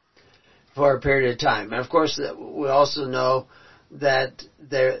for a period of time. And of course, we also know that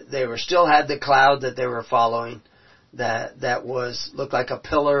they still had the cloud that they were following, that looked like a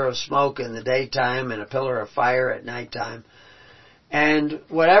pillar of smoke in the daytime and a pillar of fire at nighttime. And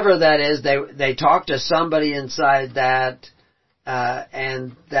whatever that is, they talked to somebody inside that,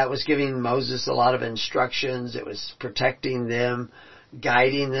 and that was giving Moses a lot of instructions. It was protecting them,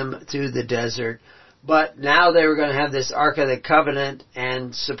 guiding them through the desert. But now they were going to have this Ark of the Covenant,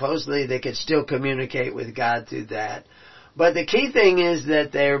 and supposedly they could still communicate with God through that. But the key thing is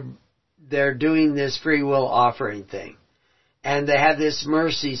that they're doing this free will offering thing. And they have this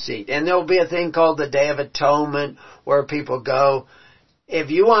mercy seat. And there'll be a thing called the Day of Atonement where people go, if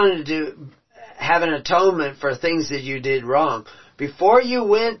you wanted to have an atonement for things that you did wrong, before you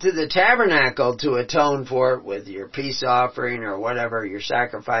went to the tabernacle to atone for it with your peace offering or whatever, your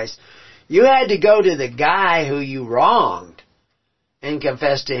sacrifice, you had to go to the guy who you wronged and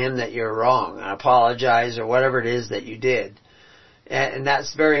confess to him that you're wrong and apologize or whatever it is that you did. And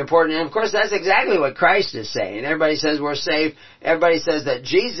that's very important. And of course, that's exactly what Christ is saying. Everybody says we're saved. Everybody says that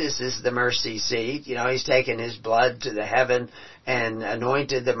Jesus is the mercy seat. You know, He's taken His blood to the heaven and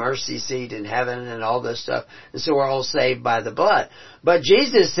anointed the mercy seat in heaven and all this stuff. And so we're all saved by the blood. But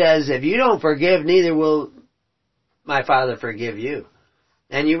Jesus says, if you don't forgive, neither will my Father forgive you.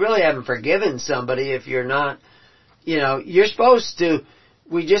 And you really haven't forgiven somebody if you're not, you're supposed to,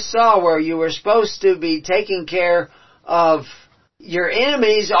 we just saw where you were supposed to be taking care of your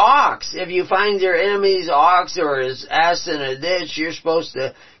enemy's ox. If you find your enemy's ox or his ass in a ditch, you're supposed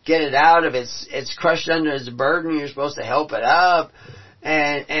to get it out. If it's crushed under its burden, you're supposed to help it up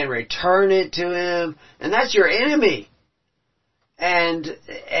and return it to him. And that's your enemy. And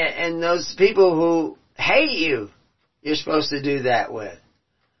those people who hate you, you're supposed to do that with.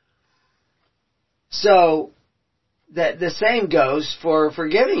 So, that the same goes for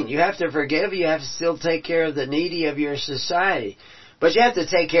forgiving. You have to forgive. You have to still take care of the needy of your society. But you have to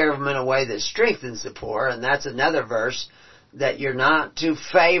take care of them in a way that strengthens the poor. And that's another verse, that you're not to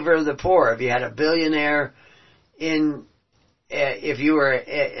favor the poor. If you had a billionaire if you were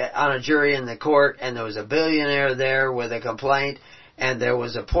on a jury in the court and there was a billionaire there with a complaint and there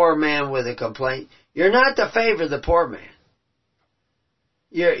was a poor man with a complaint, you're not to favor the poor man.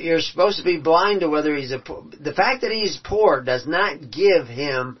 You're supposed to be blind to whether he's the fact that he's poor does not give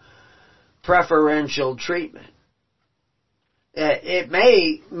him preferential treatment. It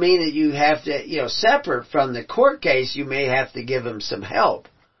may mean that you have to, separate from the court case, you may have to give him some help.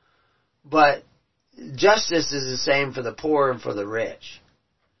 But justice is the same for the poor and for the rich.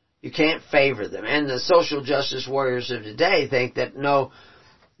 You can't favor them. And the social justice warriors of today think that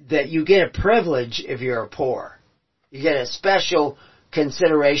that you get a privilege if you're poor. You get a special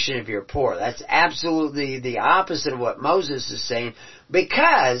consideration of your poor. That's absolutely the opposite of what Moses is saying,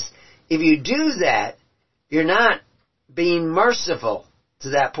 because if you do that, you're not being merciful to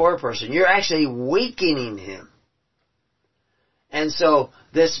that poor person. You're actually weakening him. And so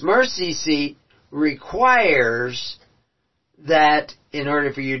this mercy seat requires that in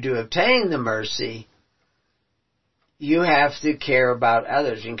order for you to obtain the mercy, you have to care about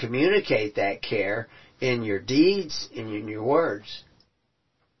others and communicate that care in your deeds and in your words.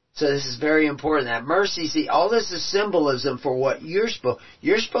 So this is very important. That mercy seat, all this is symbolism for what you're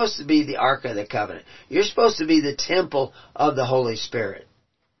supposed to be the Ark of the Covenant. You're supposed to be the temple of the Holy Spirit.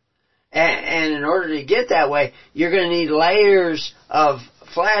 And in order to get that way, you're going to need layers of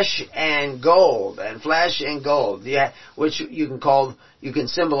flesh and gold, yeah, which you can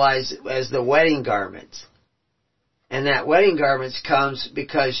symbolize as the wedding garments. And that wedding garments comes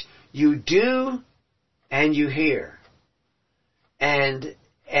because you do and you hear. And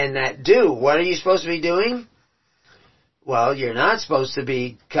that do, what are you supposed to be doing? Well, you're not supposed to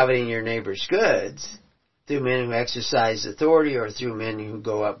be coveting your neighbor's goods through men who exercise authority or through men who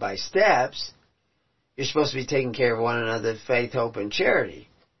go up by steps. You're supposed to be taking care of one another, faith, hope, and charity.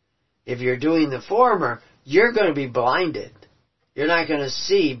 If you're doing the former, you're going to be blinded. You're not going to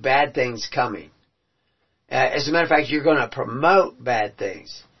see bad things coming. As a matter of fact, you're going to promote bad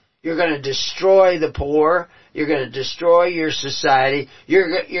things. You're going to destroy the poor. You're going to destroy your society. You're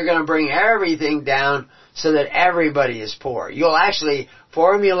going to bring everything down so that everybody is poor. You'll actually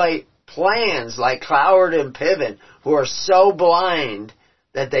formulate plans like Cloward and Piven, who are so blind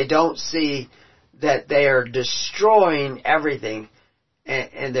that they don't see that they are destroying everything.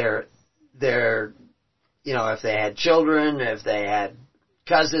 And they're, if they had children, if they had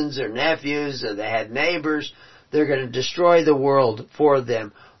cousins or nephews, or they had neighbors, they're going to destroy the world for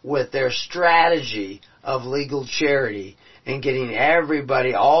them with their strategy of legal charity and getting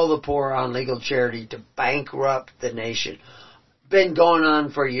everybody, all the poor on legal charity, to bankrupt the nation. Been going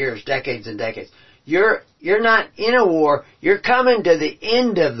on for years, decades and decades. You're not in a war, you're coming to the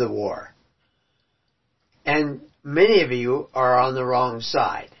end of the war. And many of you are on the wrong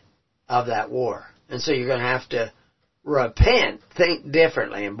side of that war. And so you're going to have to repent, think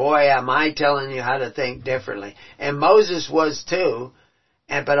differently. And boy, am I telling you how to think differently. And Moses was too,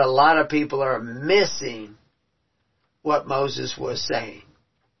 but a lot of people are missing what Moses was saying.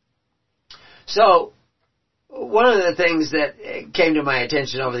 So, one of the things that came to my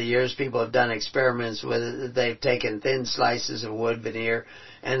attention over the years, people have done experiments with it. They've taken thin slices of wood veneer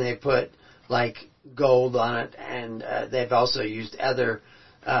and they put like gold on it, and they've also used other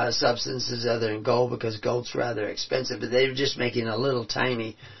substances other than gold because gold's rather expensive, but they're just making a little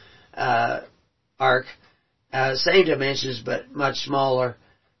tiny ark, same dimensions but much smaller.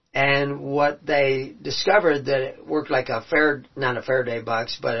 And what they discovered, that it worked like not a Faraday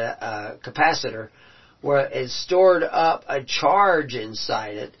box, but a capacitor, where it stored up a charge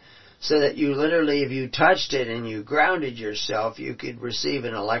inside it, so that you literally, if you touched it and you grounded yourself, you could receive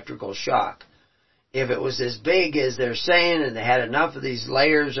an electrical shock. If it was as big as they're saying, and they had enough of these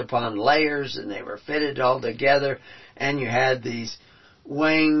layers upon layers, and they were fitted all together, and you had these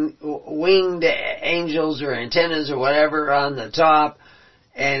winged angels or antennas or whatever on the top,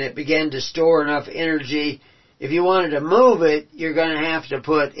 and it began to store enough energy, if you wanted to move it, you're going to have to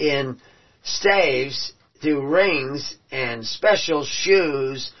put in staves through rings and special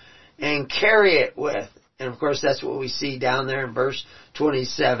shoes and carry it with. And of course that's what we see down there in verse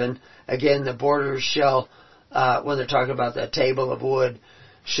 27. Again, the borders shall, when they're talking about the table of wood,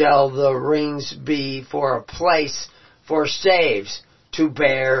 shall the rings be for a place for staves to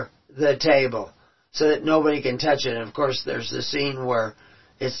bear the table, so that nobody can touch it. And of course there's the scene where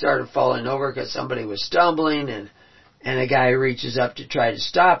it started falling over because somebody was stumbling, and a guy reaches up to try to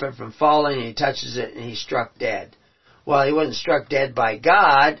stop it from falling, and he touches it, and he's struck dead. Well, he wasn't struck dead by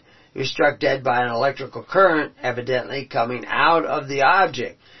God. He was struck dead by an electrical current, evidently coming out of the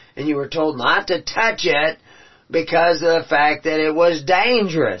object. And you were told not to touch it because of the fact that it was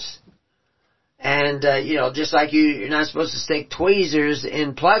dangerous. And, just like you're not supposed to stick tweezers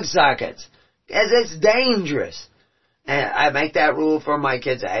in plug sockets, because it's dangerous. And I make that rule for my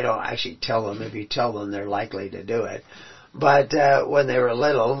kids. I don't actually tell them. If you tell them, they're likely to do it. But when they were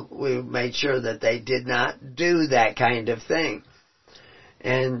little, we made sure that they did not do that kind of thing.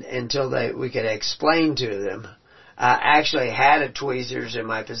 And until we could explain to them. I actually had a tweezers in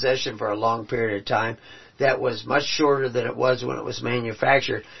my possession for a long period of time that was much shorter than it was when it was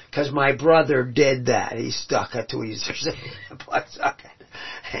manufactured, because my brother did that. He stuck a tweezers in a plug socket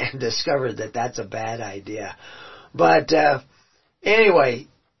and discovered that that's a bad idea. But anyway,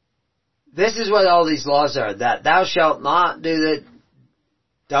 this is what all these laws are. That thou shalt not do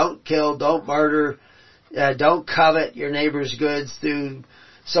Don't kill, don't murder, don't covet your neighbor's goods through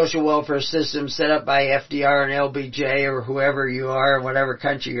social welfare systems set up by FDR and LBJ or whoever you are, whatever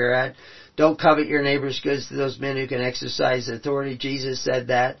country you're at. Don't covet your neighbor's goods to those men who can exercise authority. Jesus said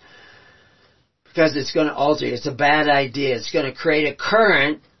that. Because it's going to alter you. It's a bad idea. It's going to create a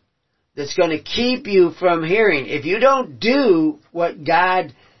current that's going to keep you from hearing. If you don't do what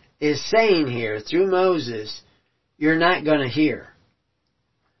God is saying here through Moses, you're not going to hear.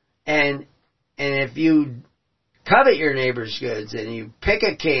 And if you covet your neighbor's goods and you pick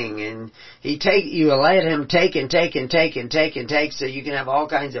a king and you let him take and take and take and take and take so you can have all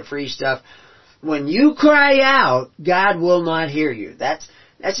kinds of free stuff, when you cry out, God will not hear you. That's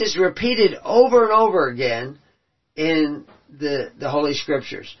just repeated over and over again in the Holy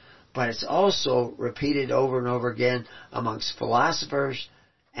Scriptures. But it's also repeated over and over again amongst philosophers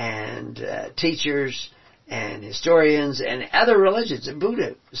and teachers and historians and other religions. And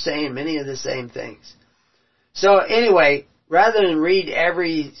Buddha is saying many of the same things. So anyway, rather than read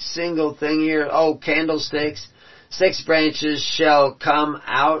every single thing here, candlesticks, 6 branches shall come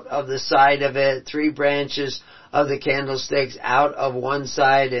out of the side of it, 3 branches of the candlesticks out of one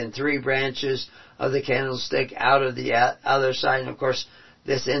side, and 3 branches of the candlestick out of the other side. And of course,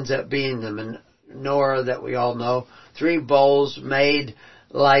 this ends up being the menorah that we all know. 3 bowls made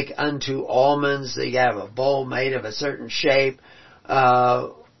like unto almonds. You have a bowl made of a certain shape,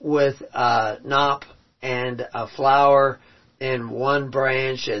 with a knop and a flower in one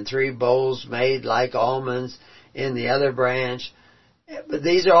branch, and 3 bowls made like almonds in the other branch. But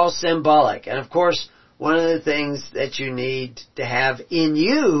these are all symbolic. And of course, one of the things that you need to have in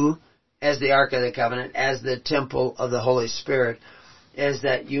you as the Ark of the Covenant, as the temple of the Holy Spirit, is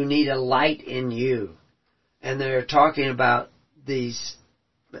that you need a light in you. And they're talking about this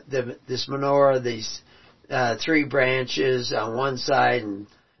menorah, these 3 branches on one side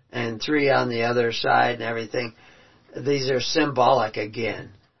and 3 on the other side and everything. These are symbolic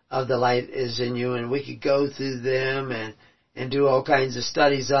again of the light is in you, and we could go through them and do all kinds of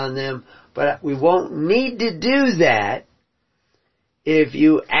studies on them, but we won't need to do that if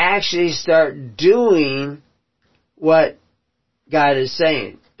you actually start doing what God is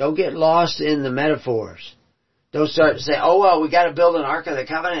saying. Don't get lost in the metaphors. Don't start to say, we got to build an Ark of the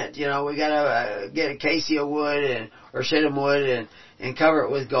Covenant. We got to get acacia wood or shittim wood and cover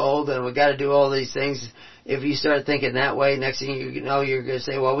it with gold, and we got to do all these things. If you start thinking that way, next thing you know, you're going to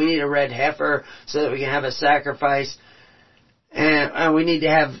say, we need a red heifer so that we can have a sacrifice, and we need to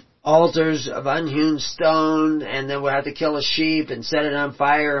have altars of unhewn stone, and then we'll have to kill a sheep and set it on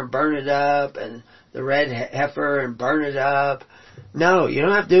fire and burn it up, and the red heifer and burn it up. No, you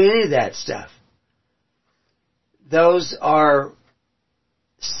don't have to do any of that stuff. Those are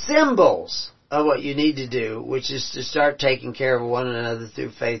symbols of what you need to do, which is to start taking care of one another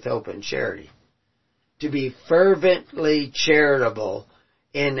through faith, hope, and charity. To be fervently charitable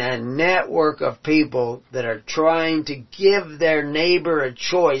in a network of people that are trying to give their neighbor a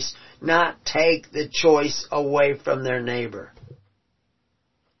choice, not take the choice away from their neighbor.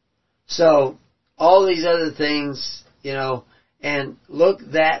 So, all these other things, and look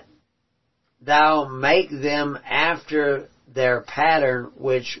that thou make them after their pattern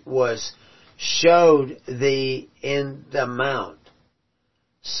which was showed thee in the mount.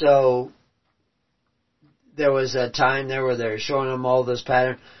 So, there was a time there where they were showing them all this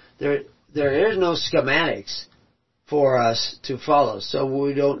pattern. There is no schematics for us to follow, so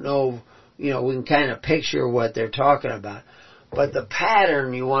we don't know, we can kind of picture what they're talking about. But the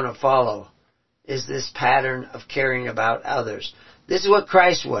pattern you want to follow is this pattern of caring about others. This is what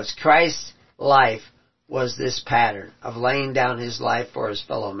Christ was. Christ's life was this pattern of laying down His life for His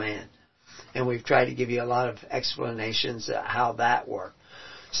fellow man. And we've tried to give you a lot of explanations of how that worked.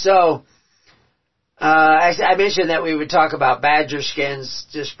 So, I mentioned that we would talk about badger skins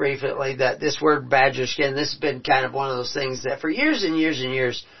just briefly, that this word badger skin, this has been kind of one of those things that for years and years and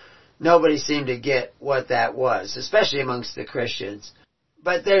years, nobody seemed to get what that was, especially amongst the Christians.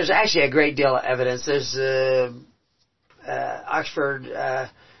 But there's actually a great deal of evidence. There's Oxford, a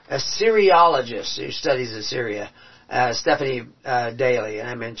Syriologist who studies Assyria, Stephanie Daly, and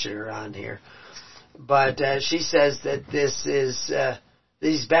I mentioned her on here. But she says that this is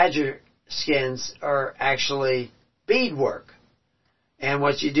these badger skins are actually beadwork. And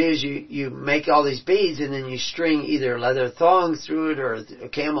what you do is you make all these beads, and then you string either leather thongs through it or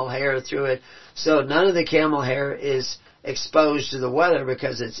camel hair through it. So none of the camel hair is exposed to the weather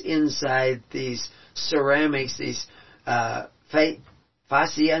because it's inside these ceramics, these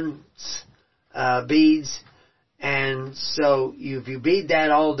fascians, beads. And so if you bead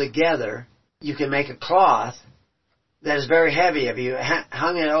that all together, you can make a cloth that is very heavy. If you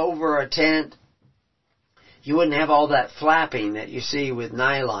hung it over a tent, you wouldn't have all that flapping that you see with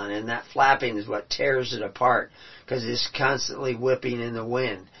nylon, and that flapping is what tears it apart because it's constantly whipping in the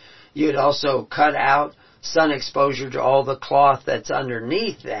wind. You'd also cut out sun exposure to all the cloth that's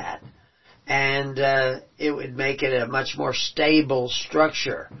underneath that, and it would make it a much more stable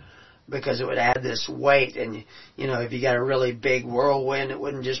structure because it would add this weight. And, you know, if you got a really big whirlwind, it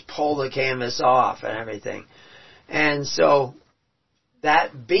wouldn't just pull the canvas off and everything. And so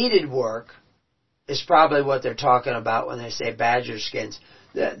that beaded work is probably what they're talking about when they say badger skins.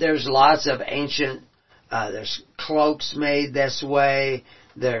 There's lots of ancient, there's cloaks made this way,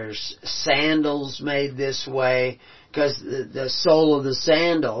 there's sandals made this way, because the sole of the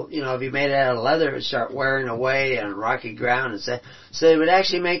sandal, you know, if you made it out of leather, it would start wearing away on rocky ground. And so they would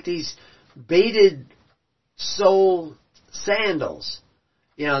actually make these beaded sole sandals.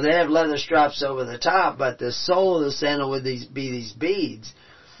 You know, they have leather straps over the top, but the sole of the sandal would be these beads.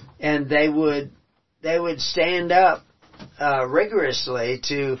 And they would stand up rigorously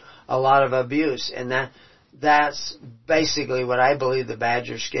to a lot of abuse. And that's basically what I believe the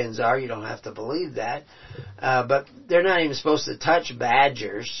badger skins are. You don't have to believe that. But they're not even supposed to touch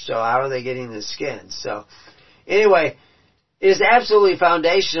badgers, so how are they getting the skins? So anyway, it is absolutely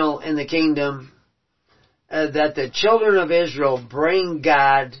foundational in the kingdom that the children of Israel bring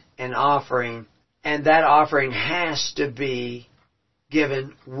God an offering, and that offering has to be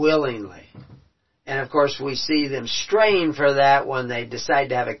given willingly. And of course we see them straying for that when they decide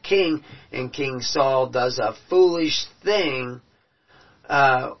to have a king, and King Saul does a foolish thing,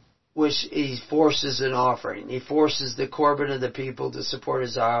 which he forces an offering. He forces the Corban of the people to support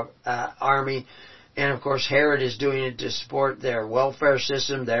his army. And of course Herod is doing it to support their welfare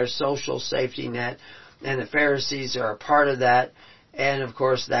system, their social safety net. And the Pharisees are a part of that. And of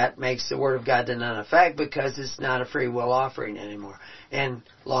course that makes the Word of God to none effect because it's not a free will offering anymore. And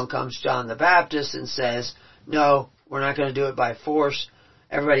along comes John the Baptist and says, no, we're not going to do it by force.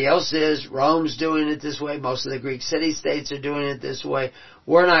 Everybody else is. Rome's doing it this way. Most of the Greek city-states are doing it this way.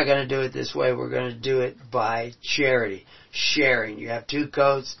 We're not going to do it this way. We're going to do it by charity. Sharing. You have 2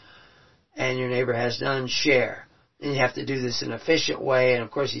 coats and your neighbor has none, share. And you have to do this in an efficient way. And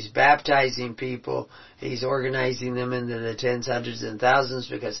of course he's baptizing people. He's organizing them into the tens, hundreds, and thousands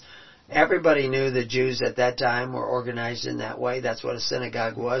because everybody knew the Jews at that time were organized in that way. That's what a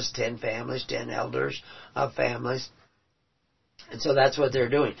synagogue was, 10 families, 10 elders of families. And so that's what they're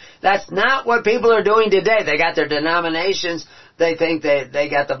doing. That's not what people are doing today. They got their denominations. They think they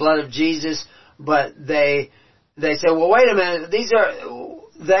got the blood of Jesus, but they say, well, wait a minute,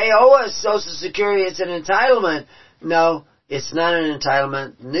 they owe us Social Security, it's an entitlement. No, it's not an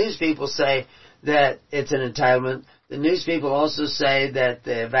entitlement. News people say that it's an entitlement. The news people also say that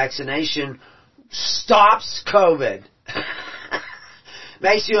the vaccination stops COVID.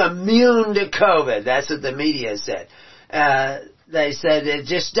 Makes you immune to COVID. That's what the media said. They said it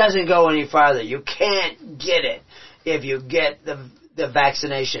just doesn't go any farther. You can't get it if you get the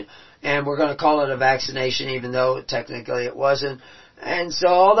vaccination. And we're going to call it a vaccination even though technically it wasn't. And so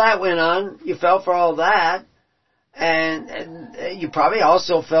all that went on. You fell for all that. And you probably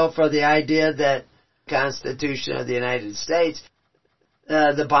also fell for the idea that Constitution of the United States,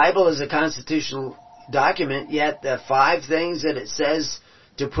 the Bible is a constitutional document, yet the 5 things that it says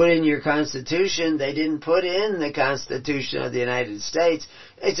to put in your Constitution, they didn't put in the Constitution of the United States.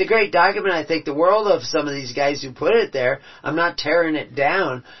 It's a great document. I think the world of some of these guys who put it there. I'm not tearing it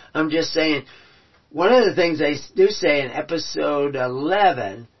down. I'm just saying, one of the things they do say in episode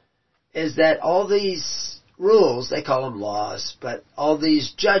 11 is that all these rules, they call them laws, but all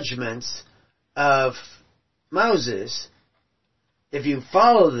these judgments of Moses, if you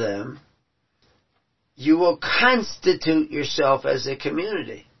follow them, you will constitute yourself as a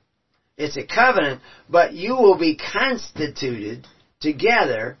community. It's a covenant, but you will be constituted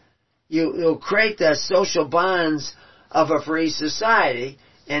together. You'll create the social bonds of a free society,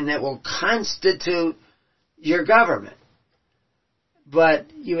 and that will constitute your government.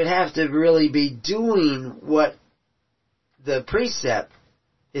 But you would have to really be doing what the precept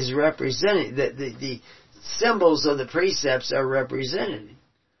is representing. The symbols of the precepts are represented.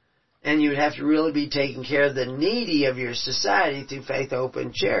 And you would have to really be taking care of the needy of your society through faith, hope,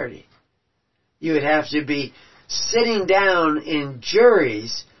 and charity. You would have to be sitting down in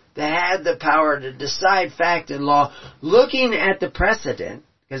juries that had the power to decide fact and law, looking at the precedent,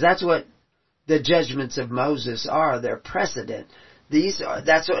 because that's what the judgments of Moses are. They're precedent.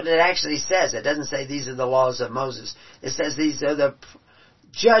 That's what it actually says. It doesn't say these are the laws of Moses. It says these are the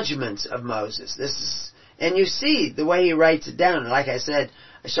judgments of Moses. And you see the way he writes it down. Like I said,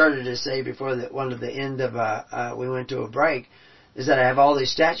 I started to say before that one of the end of, we went to a break, is that I have all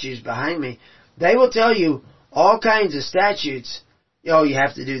these statutes behind me. They will tell you all kinds of statutes. Oh, you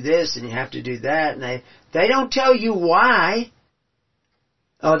have to do this and you have to do that. And they don't tell you why.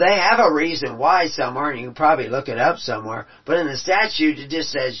 Oh, they have a reason why somewhere, and you can probably look it up somewhere. But in the statute, it just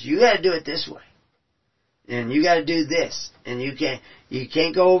says, you gotta do it this way. And you gotta do this. And you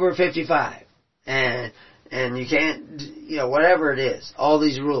can't go over 55. And you can't, whatever it is. All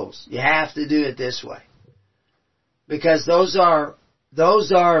these rules. You have to do it this way. Because those are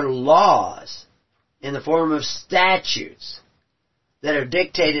laws in the form of statutes that are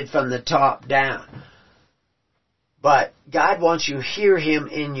dictated from the top down. But God wants you to hear Him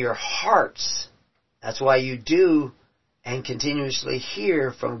in your hearts. That's why you do and continuously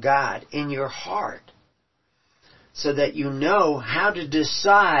hear from God in your heart. So that you know how to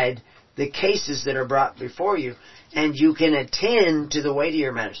decide the cases that are brought before you. And you can attend to the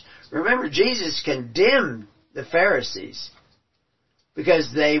weightier matters. Remember, Jesus condemned the Pharisees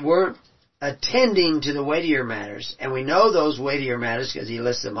because they weren't attending to the weightier matters. And we know those weightier matters because He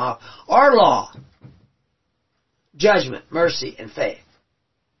lists them off. Our law. Judgment, mercy, and faith.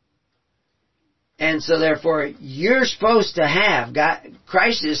 And so therefore, you're supposed to have,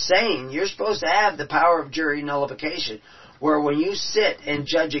 Christ is saying, you're supposed to have the power of jury nullification, where when you sit and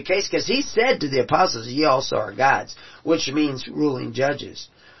judge a case, because He said to the apostles, ye also are gods, which means ruling judges.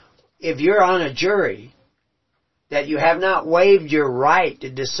 If you're on a jury, that you have not waived your right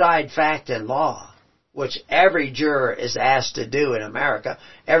to decide fact and law, which every juror is asked to do in America.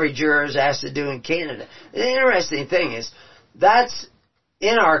 Every juror is asked to do in Canada. The interesting thing is, that's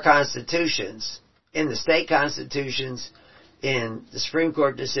in our constitutions, in the state constitutions, in the Supreme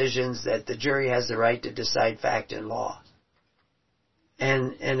Court decisions, that the jury has the right to decide fact and law.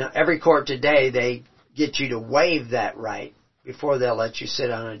 And every court today, they get you to waive that right before they'll let you sit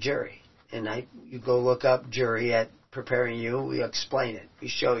on a jury. And you go look up jury at Preparing You, we explain it, we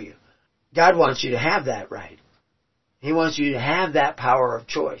show you. God wants you to have that right. He wants you to have that power of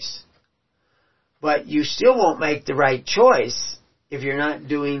choice. But you still won't make the right choice if you're not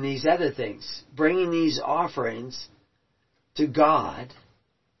doing these other things. Bringing these offerings to God,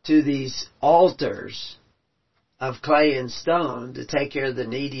 to these altars of clay and stone to take care of the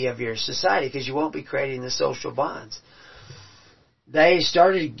needy of your society, because you won't be creating the social bonds. They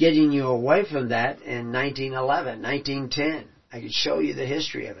started getting you away from that in 1911, 1910. I could show you the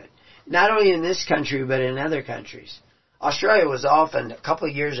history of it. Not only in this country, but in other countries. Australia was often a couple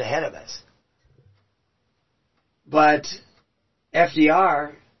of years ahead of us. But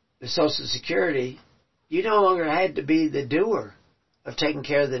FDR, the Social Security, you no longer had to be the doer of taking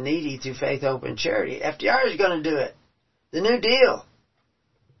care of the needy through faith, hope, and charity. FDR is going to do it. The New Deal.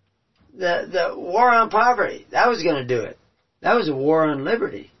 The war on poverty. That was going to do it. That was a war on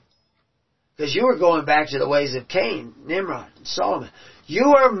liberty. Because you were going back to the ways of Cain, Nimrod, and Solomon.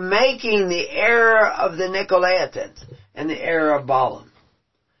 You are making the error of the Nicolaitans and the error of Balaam.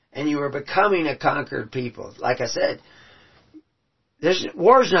 And you are becoming a conquered people. Like I said,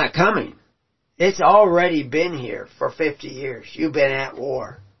 war's not coming. It's already been here for 50 years. You've been at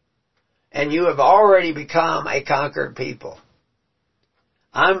war. And you have already become a conquered people.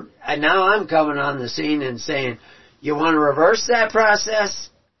 Now I'm coming on the scene and saying, you want to reverse that process?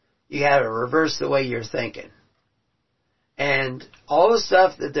 You have to reverse the way you're thinking. And all the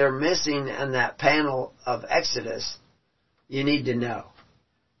stuff that they're missing in that panel of Exodus, you need to know.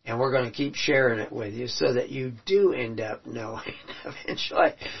 And we're going to keep sharing it with you so that you do end up knowing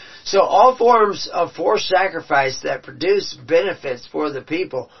eventually. So all forms of forced sacrifice that produce benefits for the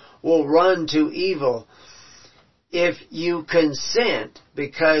people will run to evil if you consent,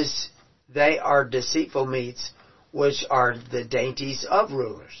 because they are deceitful meats, which are the dainties of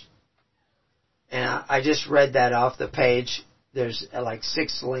rulers. And I just read that off the page. There's like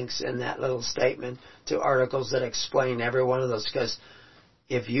 6 links in that little statement to articles that explain every one of those. Because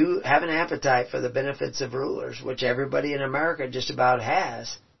if you have an appetite for the benefits of rulers, which everybody in America just about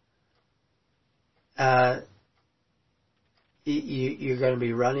has, you're going to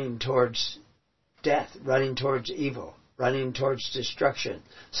be running towards death, running towards evil, running towards destruction.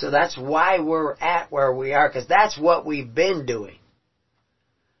 So that's why we're at where we are, because that's what we've been doing.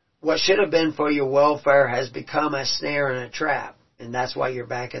 What should have been for your welfare has become a snare and a trap. And that's why you're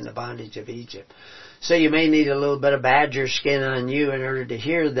back in the bondage of Egypt. So you may need a little bit of badger skin on you in order to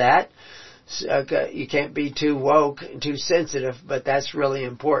hear that. You can't be too woke and too sensitive, but that's really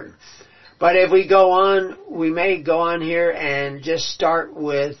important. But if we go on, we may go on here and just start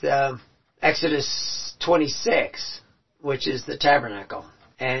with Exodus 26, which is the tabernacle.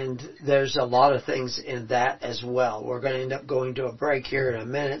 And there's a lot of things in that as well. We're going to end up going to a break here in a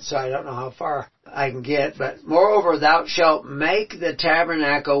minute, so I don't know how far I can get. But moreover, thou shalt make the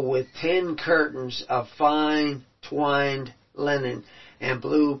tabernacle with 10 curtains of fine twined linen, and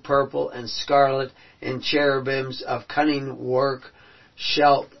blue, purple, and scarlet, and cherubims of cunning work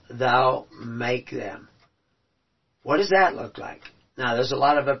shalt thou make them. What does that look like? Now, there's a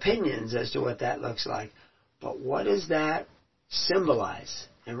lot of opinions as to what that looks like. But what does that symbolize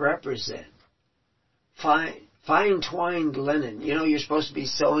and represent? Fine twined linen. You know, you're supposed to be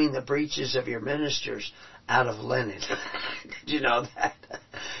sewing the breeches of your ministers out of linen. Did you know that?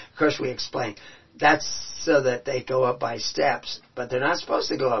 Of course, we explained. That's so that they go up by steps. But they're not supposed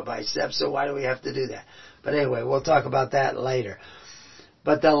to go up by steps, so why do we have to do that? But anyway, we'll talk about that later.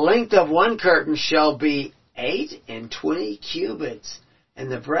 But the length of one curtain shall be 28 cubits,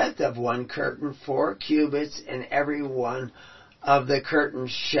 and the breadth of one curtain 4 cubits, and every one of the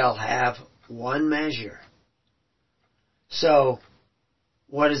curtains shall have one measure. So,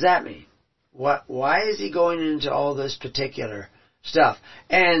 what does that mean? Why is he going into all this particular stuff?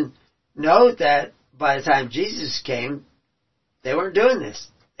 And note that by the time Jesus came, they weren't doing this.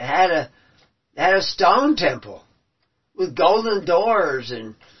 They had a stone temple with golden doors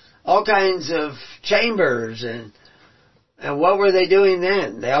and all kinds of chambers. And what were they doing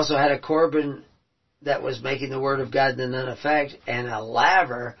then? They also had a Corban that was making the Word of God to none effect, and a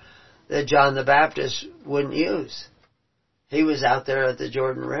laver that John the Baptist wouldn't use. He was out there at the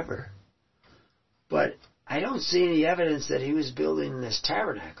Jordan River. But I don't see any evidence that he was building this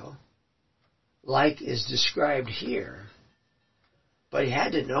tabernacle like is described here. But he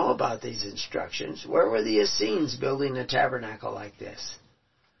had to know about these instructions. Where were the Essenes building a tabernacle like this?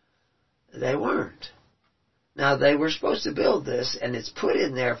 They weren't. Now, they were supposed to build this, and it's put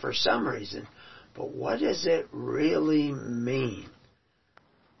in there for some reason. But what does it really mean?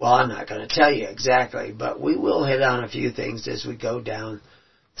 Well, I'm not going to tell you exactly, but we will hit on a few things as we go down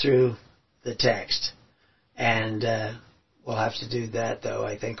through the text. And we'll have to do that, though,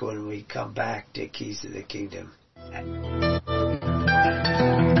 I think, when we come back to Keys of the Kingdom.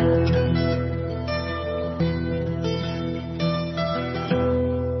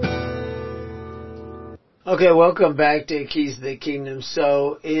 Okay, welcome back to Keys of the Kingdom.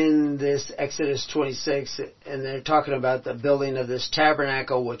 So in this Exodus 26, and they're talking about the building of this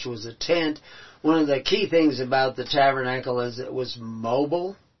tabernacle, which was a tent. One of the key things about the tabernacle is it was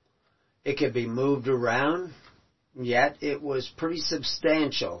mobile. It could be moved around, yet it was pretty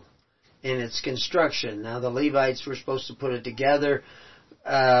substantial in its construction. Now the Levites were supposed to put it together,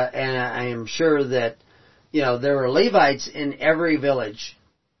 and I am sure that, there were Levites in every village,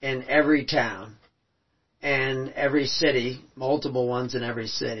 in every town, and every city, multiple ones in every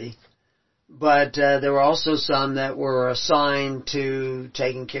city. But there were also some that were assigned to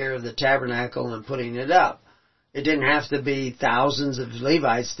taking care of the tabernacle and putting it up. It didn't have to be thousands of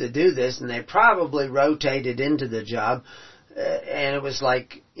Levites to do this, and they probably rotated into the job. And it was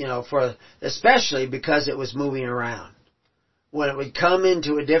like, especially because it was moving around. When it would come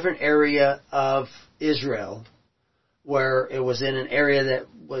into a different area of Israel, where it was in an area that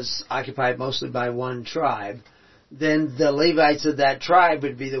was occupied mostly by one tribe, then the Levites of that tribe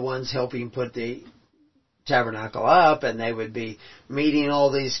would be the ones helping put the tabernacle up, and they would be meeting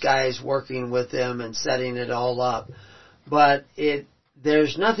all these guys, working with them and setting it all up. But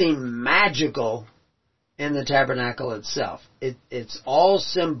there's nothing magical in the tabernacle itself. It's all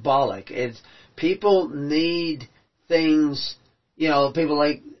symbolic. People need things, people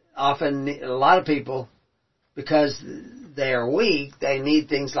a lot of people, because they are weak, they need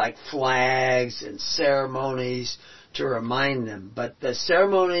things like flags and ceremonies to remind them. But the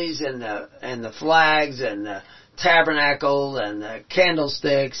ceremonies and the flags and the tabernacle and the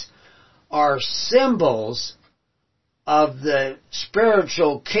candlesticks are symbols of the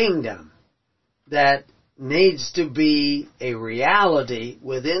spiritual kingdom that needs to be a reality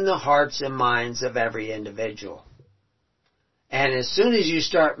within the hearts and minds of every individual. And as soon as you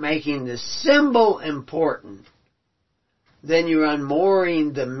start making the symbol important, then you're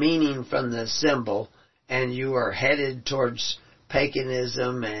unmooring the meaning from the symbol, and you are headed towards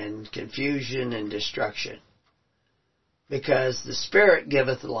paganism and confusion and destruction. Because the Spirit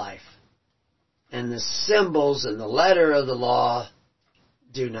giveth life, and the symbols and the letter of the law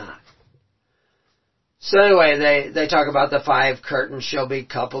do not. So anyway, they talk about the 5 curtains shall be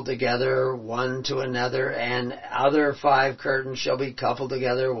coupled together, one to another, and other 5 curtains shall be coupled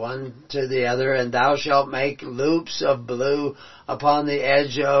together, one to the other, and thou shalt make loops of blue upon the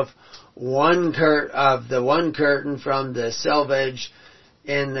edge of the one curtain from the selvage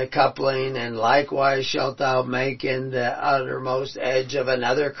in the coupling, and likewise shalt thou make in the uttermost edge of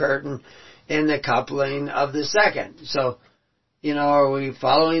another curtain in the coupling of the second. So, are we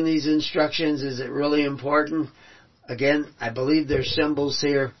following these instructions? Is it really important? Again, I believe there's symbols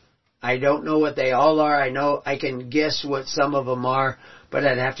here. I don't know what they all are. I know I can guess what some of them are, but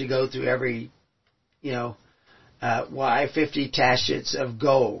I'd have to go through every, 50 tassets of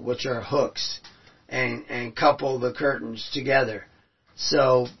gold, which are hooks, and couple the curtains together.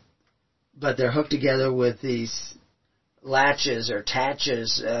 So, but they're hooked together with these latches or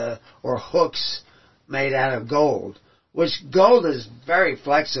tatches or hooks made out of gold, which gold is very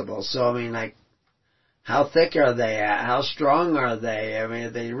flexible. So, how thick are they? How strong are they? Are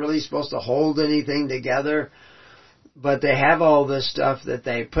they really supposed to hold anything together? But they have all this stuff that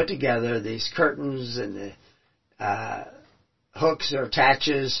they put together, these curtains and the hooks or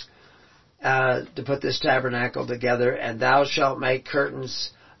tatches, to put this tabernacle together. And thou shalt make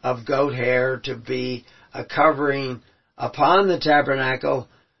curtains of goat hair to be a covering upon the tabernacle.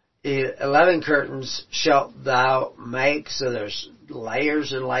 11 curtains shalt thou make. So there's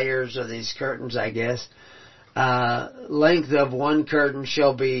layers and layers of these curtains, I guess. Length of one curtain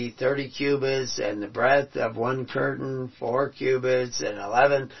shall be 30 cubits, and the breadth of one curtain 4 cubits, and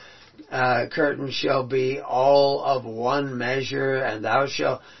 11 curtains shall be all of one measure, and thou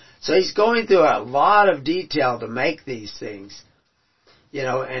shalt... So he's going through a lot of detail to make these things.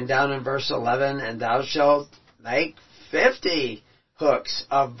 And down in verse 11, and thou shalt make 50 hooks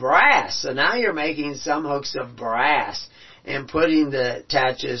of brass. So now you're making some hooks of brass and putting the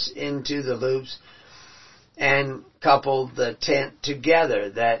tatches into the loops and couple the tent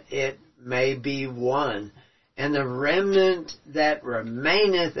together that it may be one. And the remnant that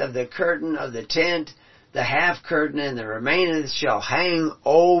remaineth of the curtain of the tent, the half curtain and the remaineth shall hang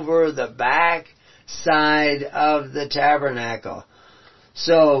over the back side of the tabernacle.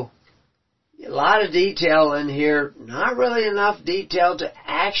 So, a lot of detail in here, not really enough detail to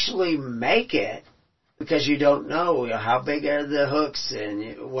actually make it, because you don't know how big are the hooks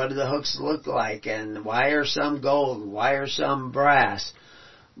and what do the hooks look like and why are some gold, why are some brass.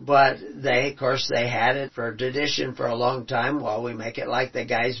 But they had it for tradition for a long time. Well, we make it like the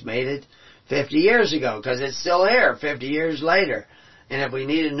guys made it 50 years ago, because it's still here 50 years later. And if we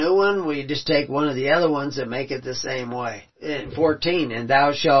need a new one, we just take one of the other ones and make it the same way. In 14, and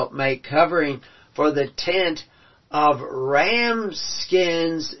thou shalt make covering for the tent of ram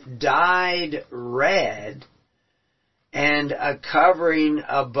skins dyed red, and a covering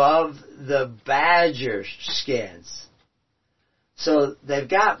above the badger skins. So they've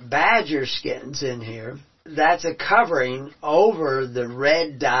got badger skins in here. That's a covering over the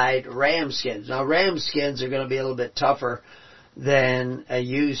red dyed ram skins. Now ram skins are going to be a little bit tougher than a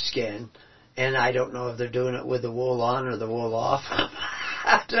ewe skin, and I don't know if they're doing it with the wool on or the wool off.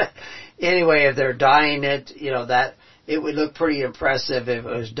 Anyway, if they're dyeing it, that it would look pretty impressive if it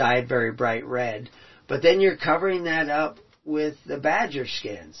was dyed very bright red. But then you're covering that up with the badger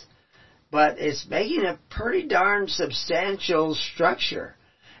skins. But it's making a pretty darn substantial structure.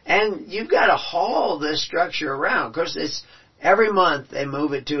 And you've got to haul this structure around. Of course, it's every month they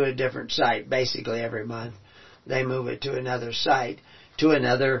move it to a different site. Basically every month they move it to another site, to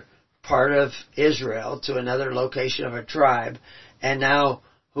another part of Israel, to another location of a tribe. And now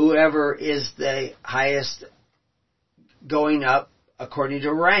whoever is the highest going up according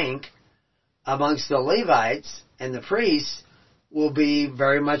to rank amongst the Levites and the priests will be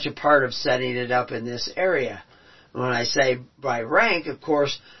very much a part of setting it up in this area. When I say by rank, of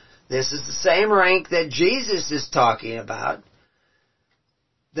course, this is the same rank that Jesus is talking about.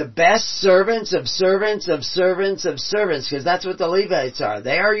 The best servants of servants of servants of servants, because that's what the Levites are.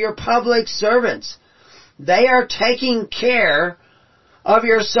 They are your public servants. They are taking care of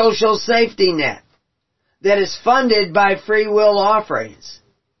your social safety net that is funded by free will offerings.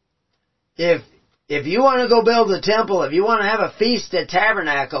 If you want to go build the temple, if you want to have a feast at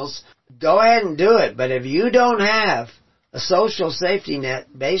Tabernacles, go ahead and do it. But if you don't have a social safety net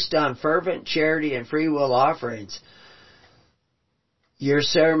based on fervent charity and free will offerings, your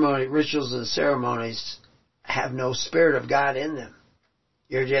ceremony, rituals and ceremonies have no Spirit of God in them.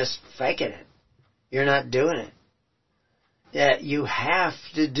 You're just faking it. You're not doing it. Yeah, you have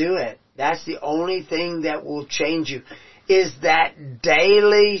to do it. That's the only thing that will change you, is that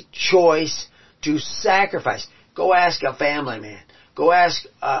daily choice to sacrifice. Go ask a family man. Go ask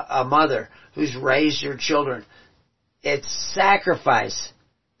a mother who's raised your children. It's sacrifice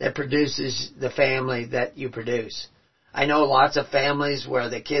that produces the family that you produce. I know lots of families where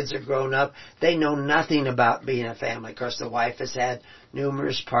the kids are grown up. They know nothing about being a family. Of course, the wife has had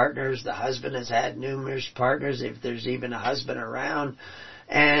numerous partners. The husband has had numerous partners, if there's even a husband around.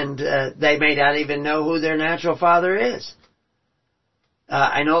 and they may not even know who their natural father is.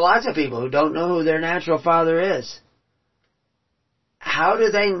 I know lots of people who don't know who their natural father is. How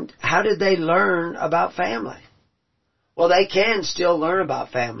did they learn about family? Well, they can still learn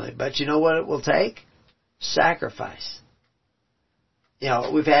about family, but you know what it will take? Sacrifice. You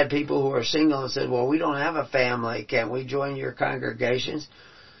know, we've had people who are single and said, well, we don't have a family. Can't we join your congregations?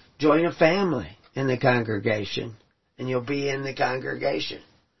 Join a family in the congregation, and you'll be in the congregation.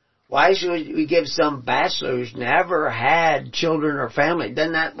 Why should we give some bachelor who's never had children or family?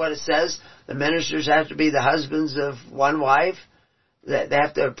 Isn't that what it says? The ministers have to be the husbands of one wife? That they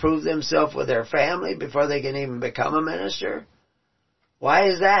have to prove themselves with their family before they can even become a minister? Why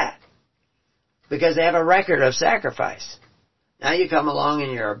is that? Because they have a record of sacrifice. Now you come along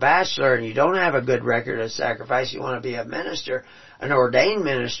and you're a bachelor and you don't have a good record of sacrifice. You want to be a minister, an ordained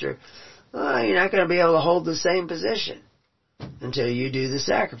minister. Well, you're not going to be able to hold the same position until you do the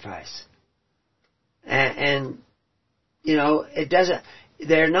sacrifice. And you know,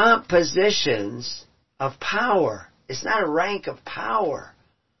 they're not positions of power. It's not a rank of power.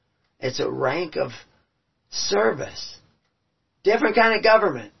 It's a rank of service. Different kind of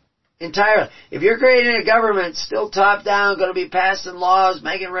government. Entirely. If you're creating a government still top down, going to be passing laws,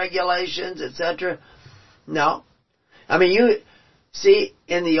 making regulations, etc. No. I mean, you see,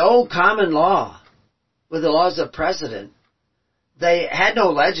 in the old common law, with the laws of precedent, they had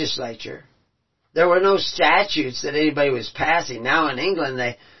no legislature. There were no statutes that anybody was passing. Now in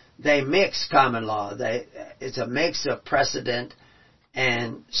England, they mix common law. It's a mix of precedent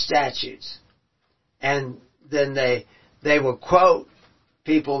and statutes. And then they will quote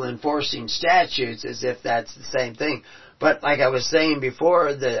people enforcing statutes as if that's the same thing. But like I was saying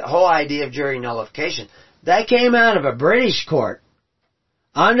before, the whole idea of jury nullification, that came out of a British court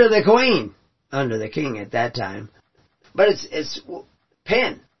under the Queen, under the King at that time. But it's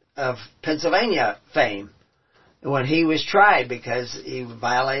Penn of Pennsylvania fame, when he was tried because he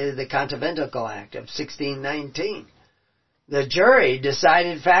violated the Continental Act of 1619. The jury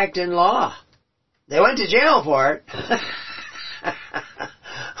decided fact and law. They went to jail for it.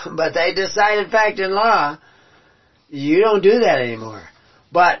 But they decided fact and law. You don't do that anymore.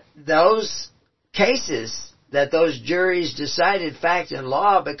 But those cases that those juries decided fact and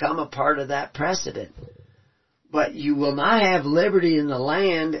law become a part of that precedent. But you will not have liberty in the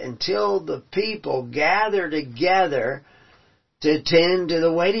land until the people gather together to tend to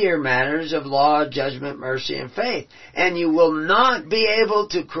the weightier matters of law, judgment, mercy, and faith. And you will not be able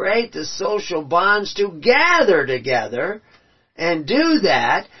to create the social bonds to gather together and do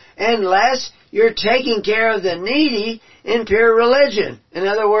that unless you're taking care of the needy in pure religion. In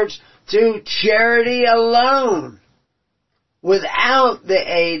other words, through charity alone, without the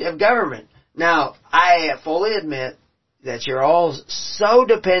aid of government. Now, I fully admit that you're all so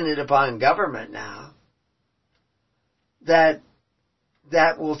dependent upon government now that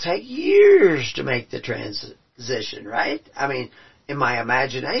will take years to make the transition, right? I mean, in my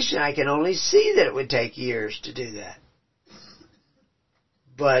imagination, I can only see that it would take years to do that.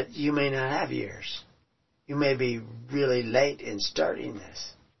 But you may not have years. You may be really late in starting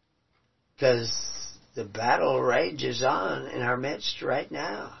this, because the battle rages on in our midst right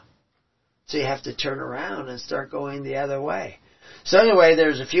now. So you have to turn around and start going the other way. So anyway,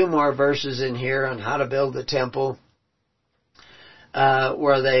 there's a few more verses in here on how to build the temple,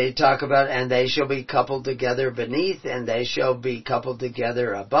 where they talk about, and they shall be coupled together beneath, and they shall be coupled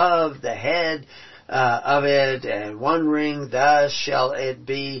together above the head of it, and one ring, thus shall it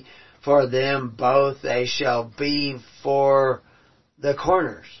be for them both. They shall be for the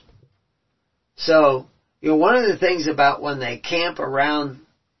corners. So, one of the things about when they camp around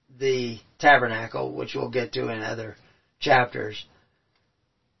the tabernacle, which we'll get to in other chapters,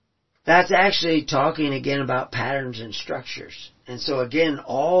 that's actually talking again about patterns and structures. And so again,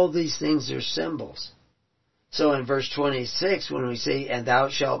 all these things are symbols. So in verse 26, when we see, and thou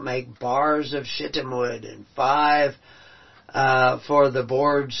shalt make bars of shittim wood, and 5 for the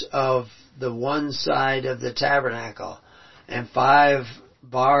boards of the one side of the tabernacle, and 5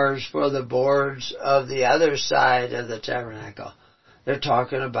 bars for the boards of the other side of the tabernacle. They're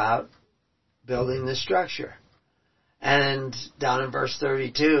talking about building the structure. And down in verse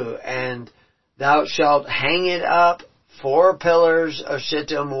 32, and thou shalt hang it up 4 pillars of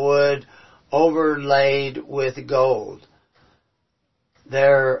shittim wood overlaid with gold.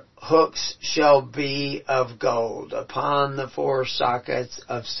 Their hooks shall be of gold upon the 4 sockets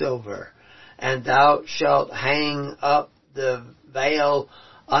of silver. And thou shalt hang up the veil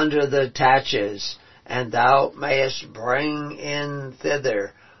under the taches, and thou mayest bring in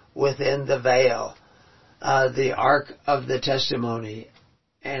thither within the veil the Ark of the Testimony,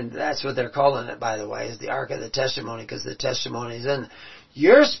 And that's what they're calling it, by the way, is the Ark of the Testimony, because the testimony is in it.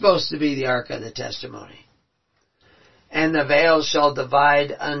 You're supposed to be the Ark of the Testimony. And the veil shall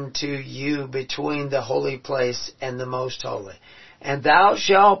divide unto you between the holy place and the most holy. And thou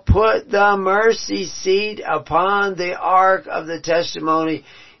shalt put the mercy seat upon the Ark of the Testimony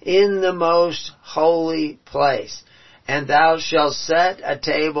in the most holy place. And thou shalt set a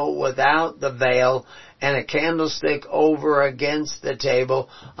table without the veil, and a candlestick over against the table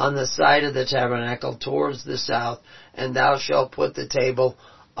on the side of the tabernacle towards the south, and thou shalt put the table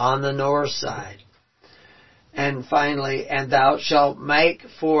on the north side. And finally, and thou shalt make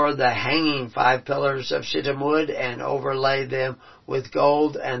for the hanging 5 pillars of shittim wood, and overlay them with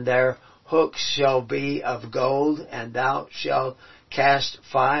gold, and their hooks shall be of gold, and thou shalt cast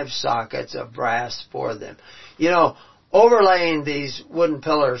 5 sockets of brass for them. You know, overlaying these wooden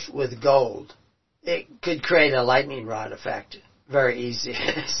pillars with gold, it could create a lightning rod effect very easy.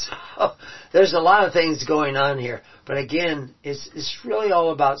 So there's a lot of things going on here. But again, it's really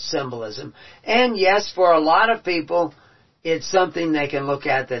all about symbolism. And yes, for a lot of people, it's something they can look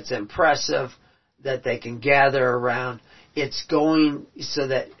at that's impressive, that they can gather around. It's going so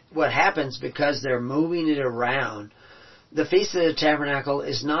that what happens, because they're moving it around, the Feast of the Tabernacle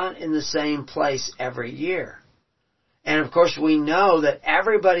is not in the same place every year. And of course we know that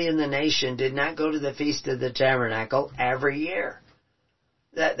everybody in the nation did not go to the Feast of the Tabernacle every year.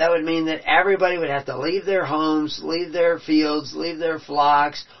 That would mean that everybody would have to leave their homes, leave their fields, leave their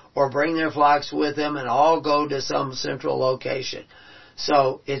flocks, or bring their flocks with them and all go to some central location.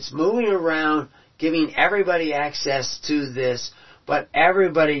 So it's moving around, giving everybody access to this, but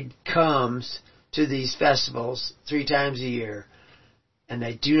everybody comes to these festivals 3 times a year, and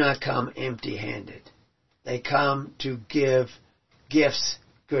they do not come empty-handed. They come to give gifts,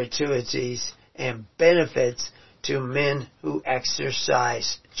 gratuities, and benefits to men who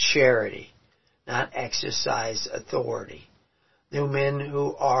exercise charity, not exercise authority. The men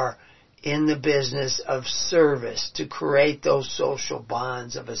who are in the business of service to create those social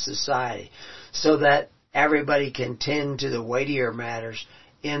bonds of a society so that everybody can tend to the weightier matters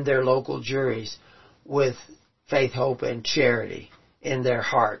in their local juries with faith, hope, and charity in their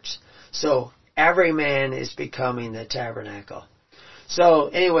hearts. So every man is becoming the tabernacle. So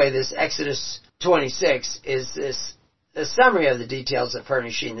anyway, this Exodus 26 is a summary of the details of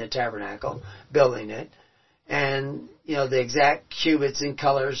furnishing the tabernacle, building it, and the exact cubits and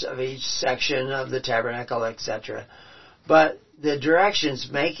colors of each section of the tabernacle, etc. But the directions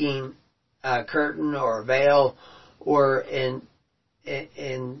making a curtain or a veil, or in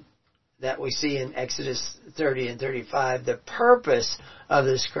that we see in Exodus 30 and 35, the purpose of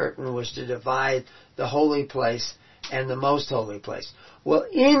this curtain was to divide the holy place and the most holy place. Well,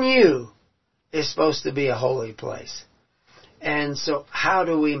 in you is supposed to be a holy place. And so how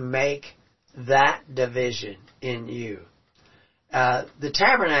do we make that division in you? The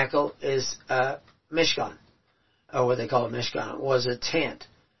tabernacle is Mishkan, or what they call it Mishkan, was a tent.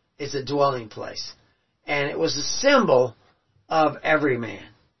 It's a dwelling place. And it was a symbol of every man.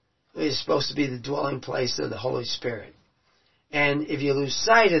 It is supposed to be the dwelling place of the Holy Spirit. And if you lose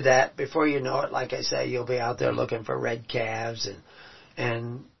sight of that, before you know it, like I say, you'll be out there looking for red calves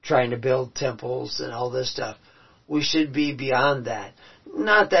and trying to build temples and all this stuff. We should be beyond that.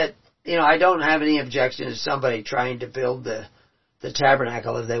 Not that, I don't have any objection to somebody trying to build the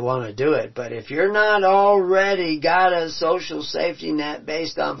tabernacle if they want to do it. But if you're not already got a social safety net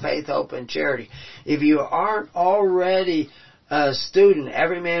based on faith, hope, and charity, if you aren't already a student,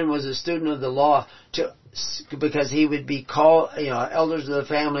 every man was a student of the law because he would be called, elders of the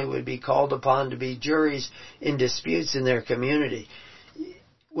family would be called upon to be juries in disputes in their community.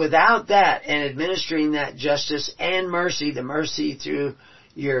 Without that, and administering that justice and mercy, the mercy through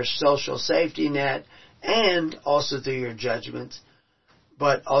your social safety net and also through your judgments,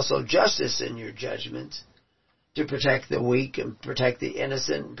 but also justice in your judgments to protect the weak and protect the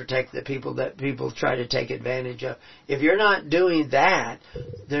innocent and protect the people that people try to take advantage of. If you're not doing that,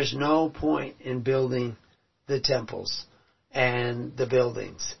 there's no point in building the temples and the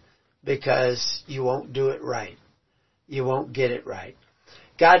buildings, because you won't do it right. You won't get it right.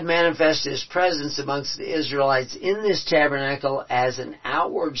 God manifests His presence amongst the Israelites in this tabernacle as an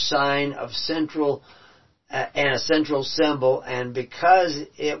outward sign of and a central symbol, and because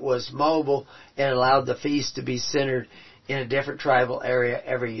it was mobile, it allowed the feast to be centered in a different tribal area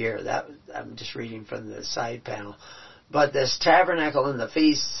every year. I'm just reading from the side panel. But this tabernacle and the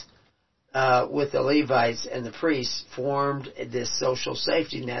feasts with the Levites and the priests formed this social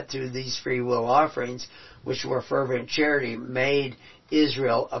safety net through these free will offerings, which were fervent charity, made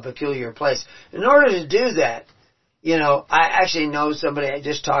Israel a peculiar place. In order to do that, I actually know somebody I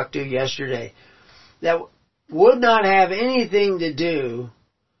just talked to yesterday that would not have anything to do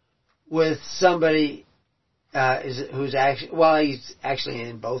with somebody who's actually, he's actually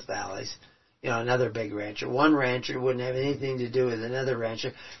in both valleys. Another big rancher. One rancher wouldn't have anything to do with another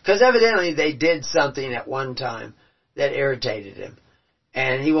rancher because evidently they did something at one time that irritated him,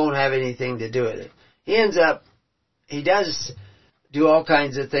 and he won't have anything to do with it. He does do all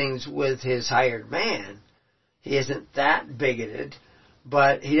kinds of things with his hired man. He isn't that bigoted,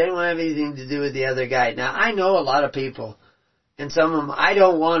 but he doesn't want to have anything to do with the other guy. Now, I know a lot of people, and some of them I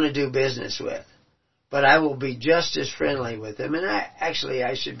don't want to do business with, but I will be just as friendly with them. And I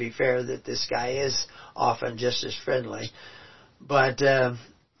should be fair that this guy is often just as friendly. But,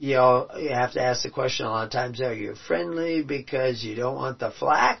 you have to ask the question a lot of times, are you friendly because you don't want the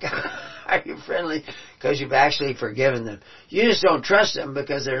flack? Are you friendly because you've actually forgiven them? You just don't trust them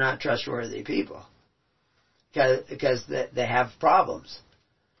because they're not trustworthy people. Because they have problems.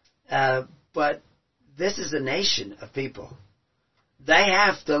 But this is a nation of people. They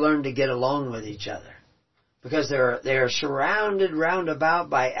have to learn to get along with each other. Because they are surrounded round about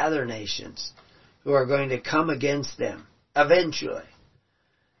by other nations who are going to come against them eventually.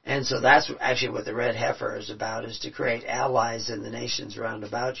 And so that's actually what the red heifer is about, is to create allies in the nations round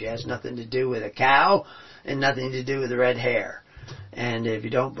about you. It has nothing to do with a cow and nothing to do with the red hair. And if you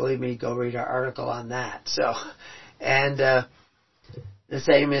don't believe me, go read our article on that. So, and the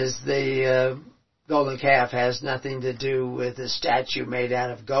same as the golden calf has nothing to do with a statue made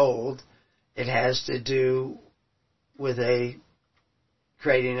out of gold. It has to do with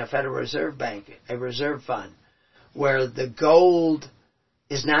creating a Federal Reserve Bank, a reserve fund, where the gold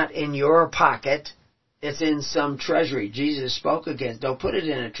is not in your pocket, it's in some treasury. Jesus spoke against, don't put it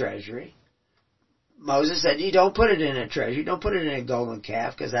in a treasury. Moses said, you don't put it in a treasury, don't put it in a golden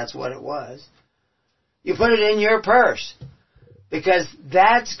calf, because that's what it was. You put it in your purse, because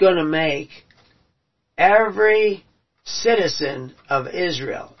that's going to make every citizen of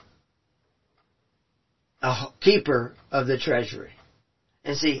Israel a keeper of the treasury.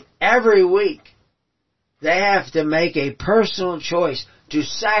 And see, every week, they have to make a personal choice to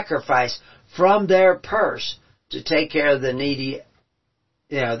sacrifice from their purse to take care of the needy.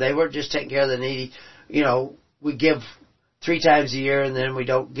 They weren't just taking care of the needy. We give 3 times a year and then we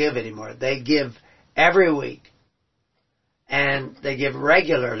don't give anymore. They give every week. And they give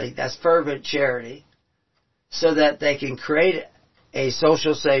regularly. That's fervent charity. So that they can create a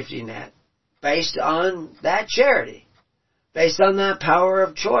social safety net based on that charity. Based on that power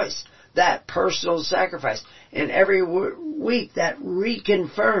of choice. That personal sacrifice. And every week that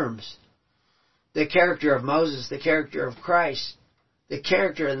reconfirms the character of Moses, the character of Christ, the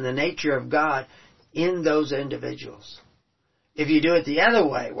character and the nature of God in those individuals. If you do it the other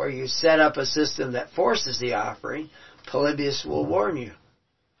way, where you set up a system that forces the offering, Polybius will warn you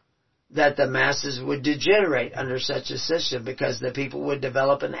that the masses would degenerate under such a system because the people would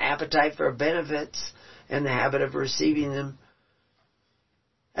develop an appetite for benefits and the habit of receiving them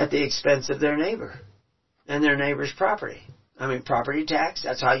at the expense of their neighbor and their neighbor's property. Property tax,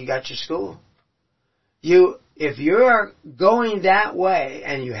 that's how you got your school. If you're going that way,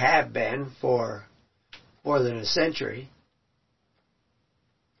 and you have been for more than a century,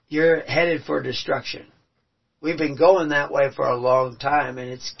 you're headed for destruction. We've been going that way for a long time, and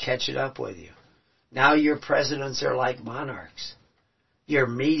it's catching up with you. Now your presidents are like monarchs. Your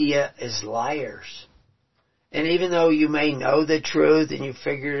media is liars. And even though you may know the truth and you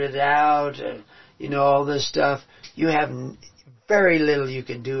figured it out and you know all this stuff, you have very little you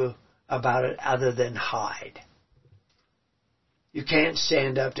can do about it other than hide. You can't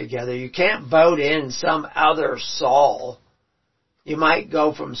stand up together. You can't vote in some other Saul. You might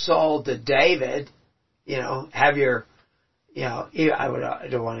go from Saul to David, have your, I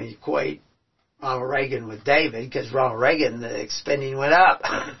don't want to equate Ronald Reagan with David, because Ronald Reagan, the spending went up.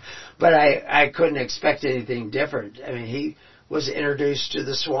 But I couldn't expect anything different. He was introduced to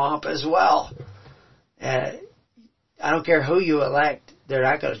the swamp as well. I don't care who you elect, they're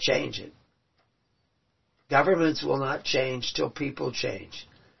not going to change it. Governments will not change till people change.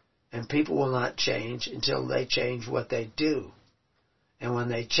 And people will not change until they change what they do. And when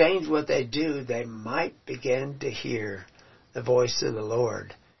they change what they do, they might begin to hear the voice of the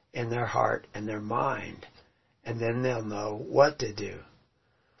Lord in their heart and their mind. And then they'll know what to do.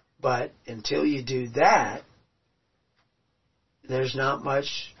 But until you do that, there's not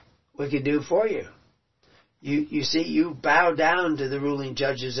much we can do for you. You see, you bow down to the ruling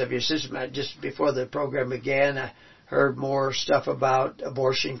judges of your system. Just before the program began, I heard more stuff about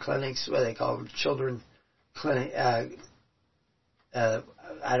abortion clinics, what they call them, children clinic,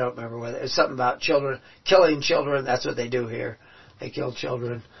 I don't remember whether it was something about children, killing children. That's what they do here. They kill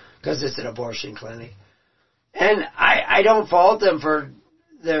children because it's an abortion clinic. And I don't fault them for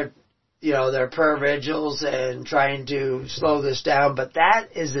their prayer vigils and trying to slow this down, but that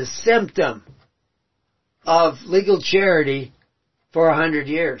is a symptom of legal charity for 100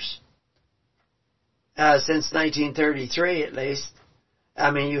 years. Since 1933 at least.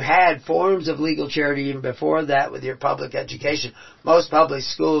 I mean, you had forms of legal charity even before that with your public education. Most public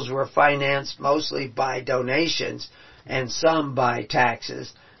schools were financed mostly by donations and some by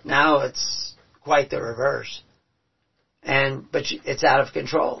taxes. Now it's quite the reverse. But it's out of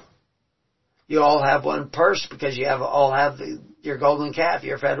control. You all have one purse because you all have your golden calf,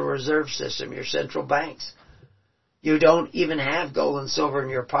 your Federal Reserve System, your central banks. You don't even have gold and silver in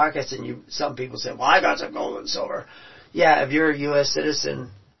your pockets, and some people say, well, I got some gold and silver. Yeah, if you're a U.S. citizen,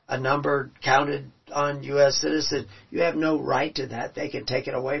 a number counted on U.S. citizen, you have no right to that. They can take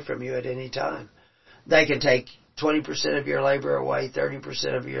it away from you at any time. They can take 20% of your labor away,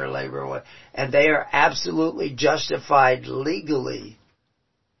 30% of your labor away, and they are absolutely justified legally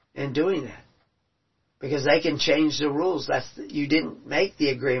in doing that. Because they can change the rules. You didn't make the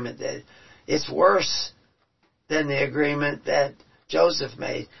agreement. That it's worse than the agreement that Joseph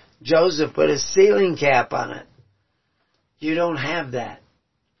made. Joseph put a ceiling cap on it. You don't have that.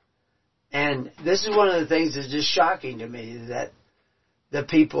 And this is one of the things that's just shocking to me, that the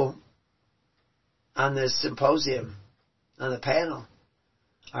people on this symposium, on the panel,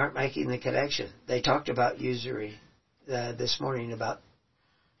 aren't making the connection. They talked about usury this morning about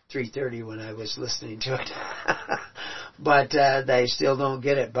 3:30 when I was listening to it. But they still don't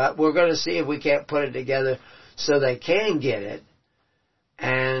get it. But we're going to see if we can't put it together so they can get it.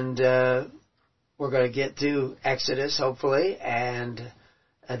 And we're going to get to Exodus, hopefully, and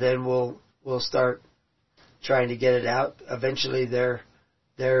then we'll start trying to get it out. Eventually their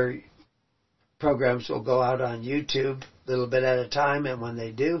programs will go out on YouTube a little bit at a time, and when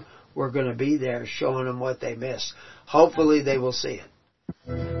they do, we're going to be there showing them what they missed. Hopefully they will see it.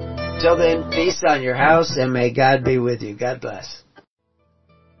 Till then, peace on your house, and may God be with you. God bless.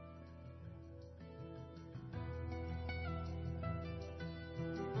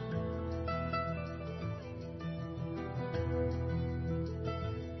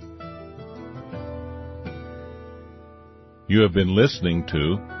 You have been listening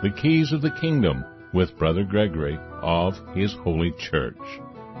to The Keys of the Kingdom with Brother Gregory of His Holy Church.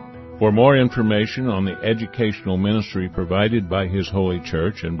 For more information on the educational ministry provided by His Holy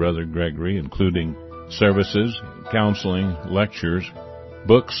Church and Brother Gregory, including services, counseling, lectures,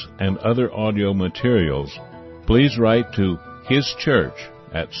 books, and other audio materials, please write to His Church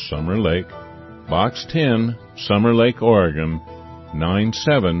at Summer Lake, Box 10, Summer Lake, Oregon,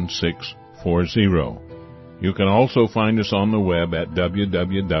 97640. You can also find us on the web at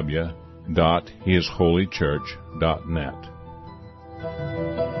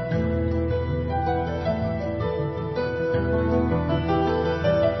www.hisholychurch.net.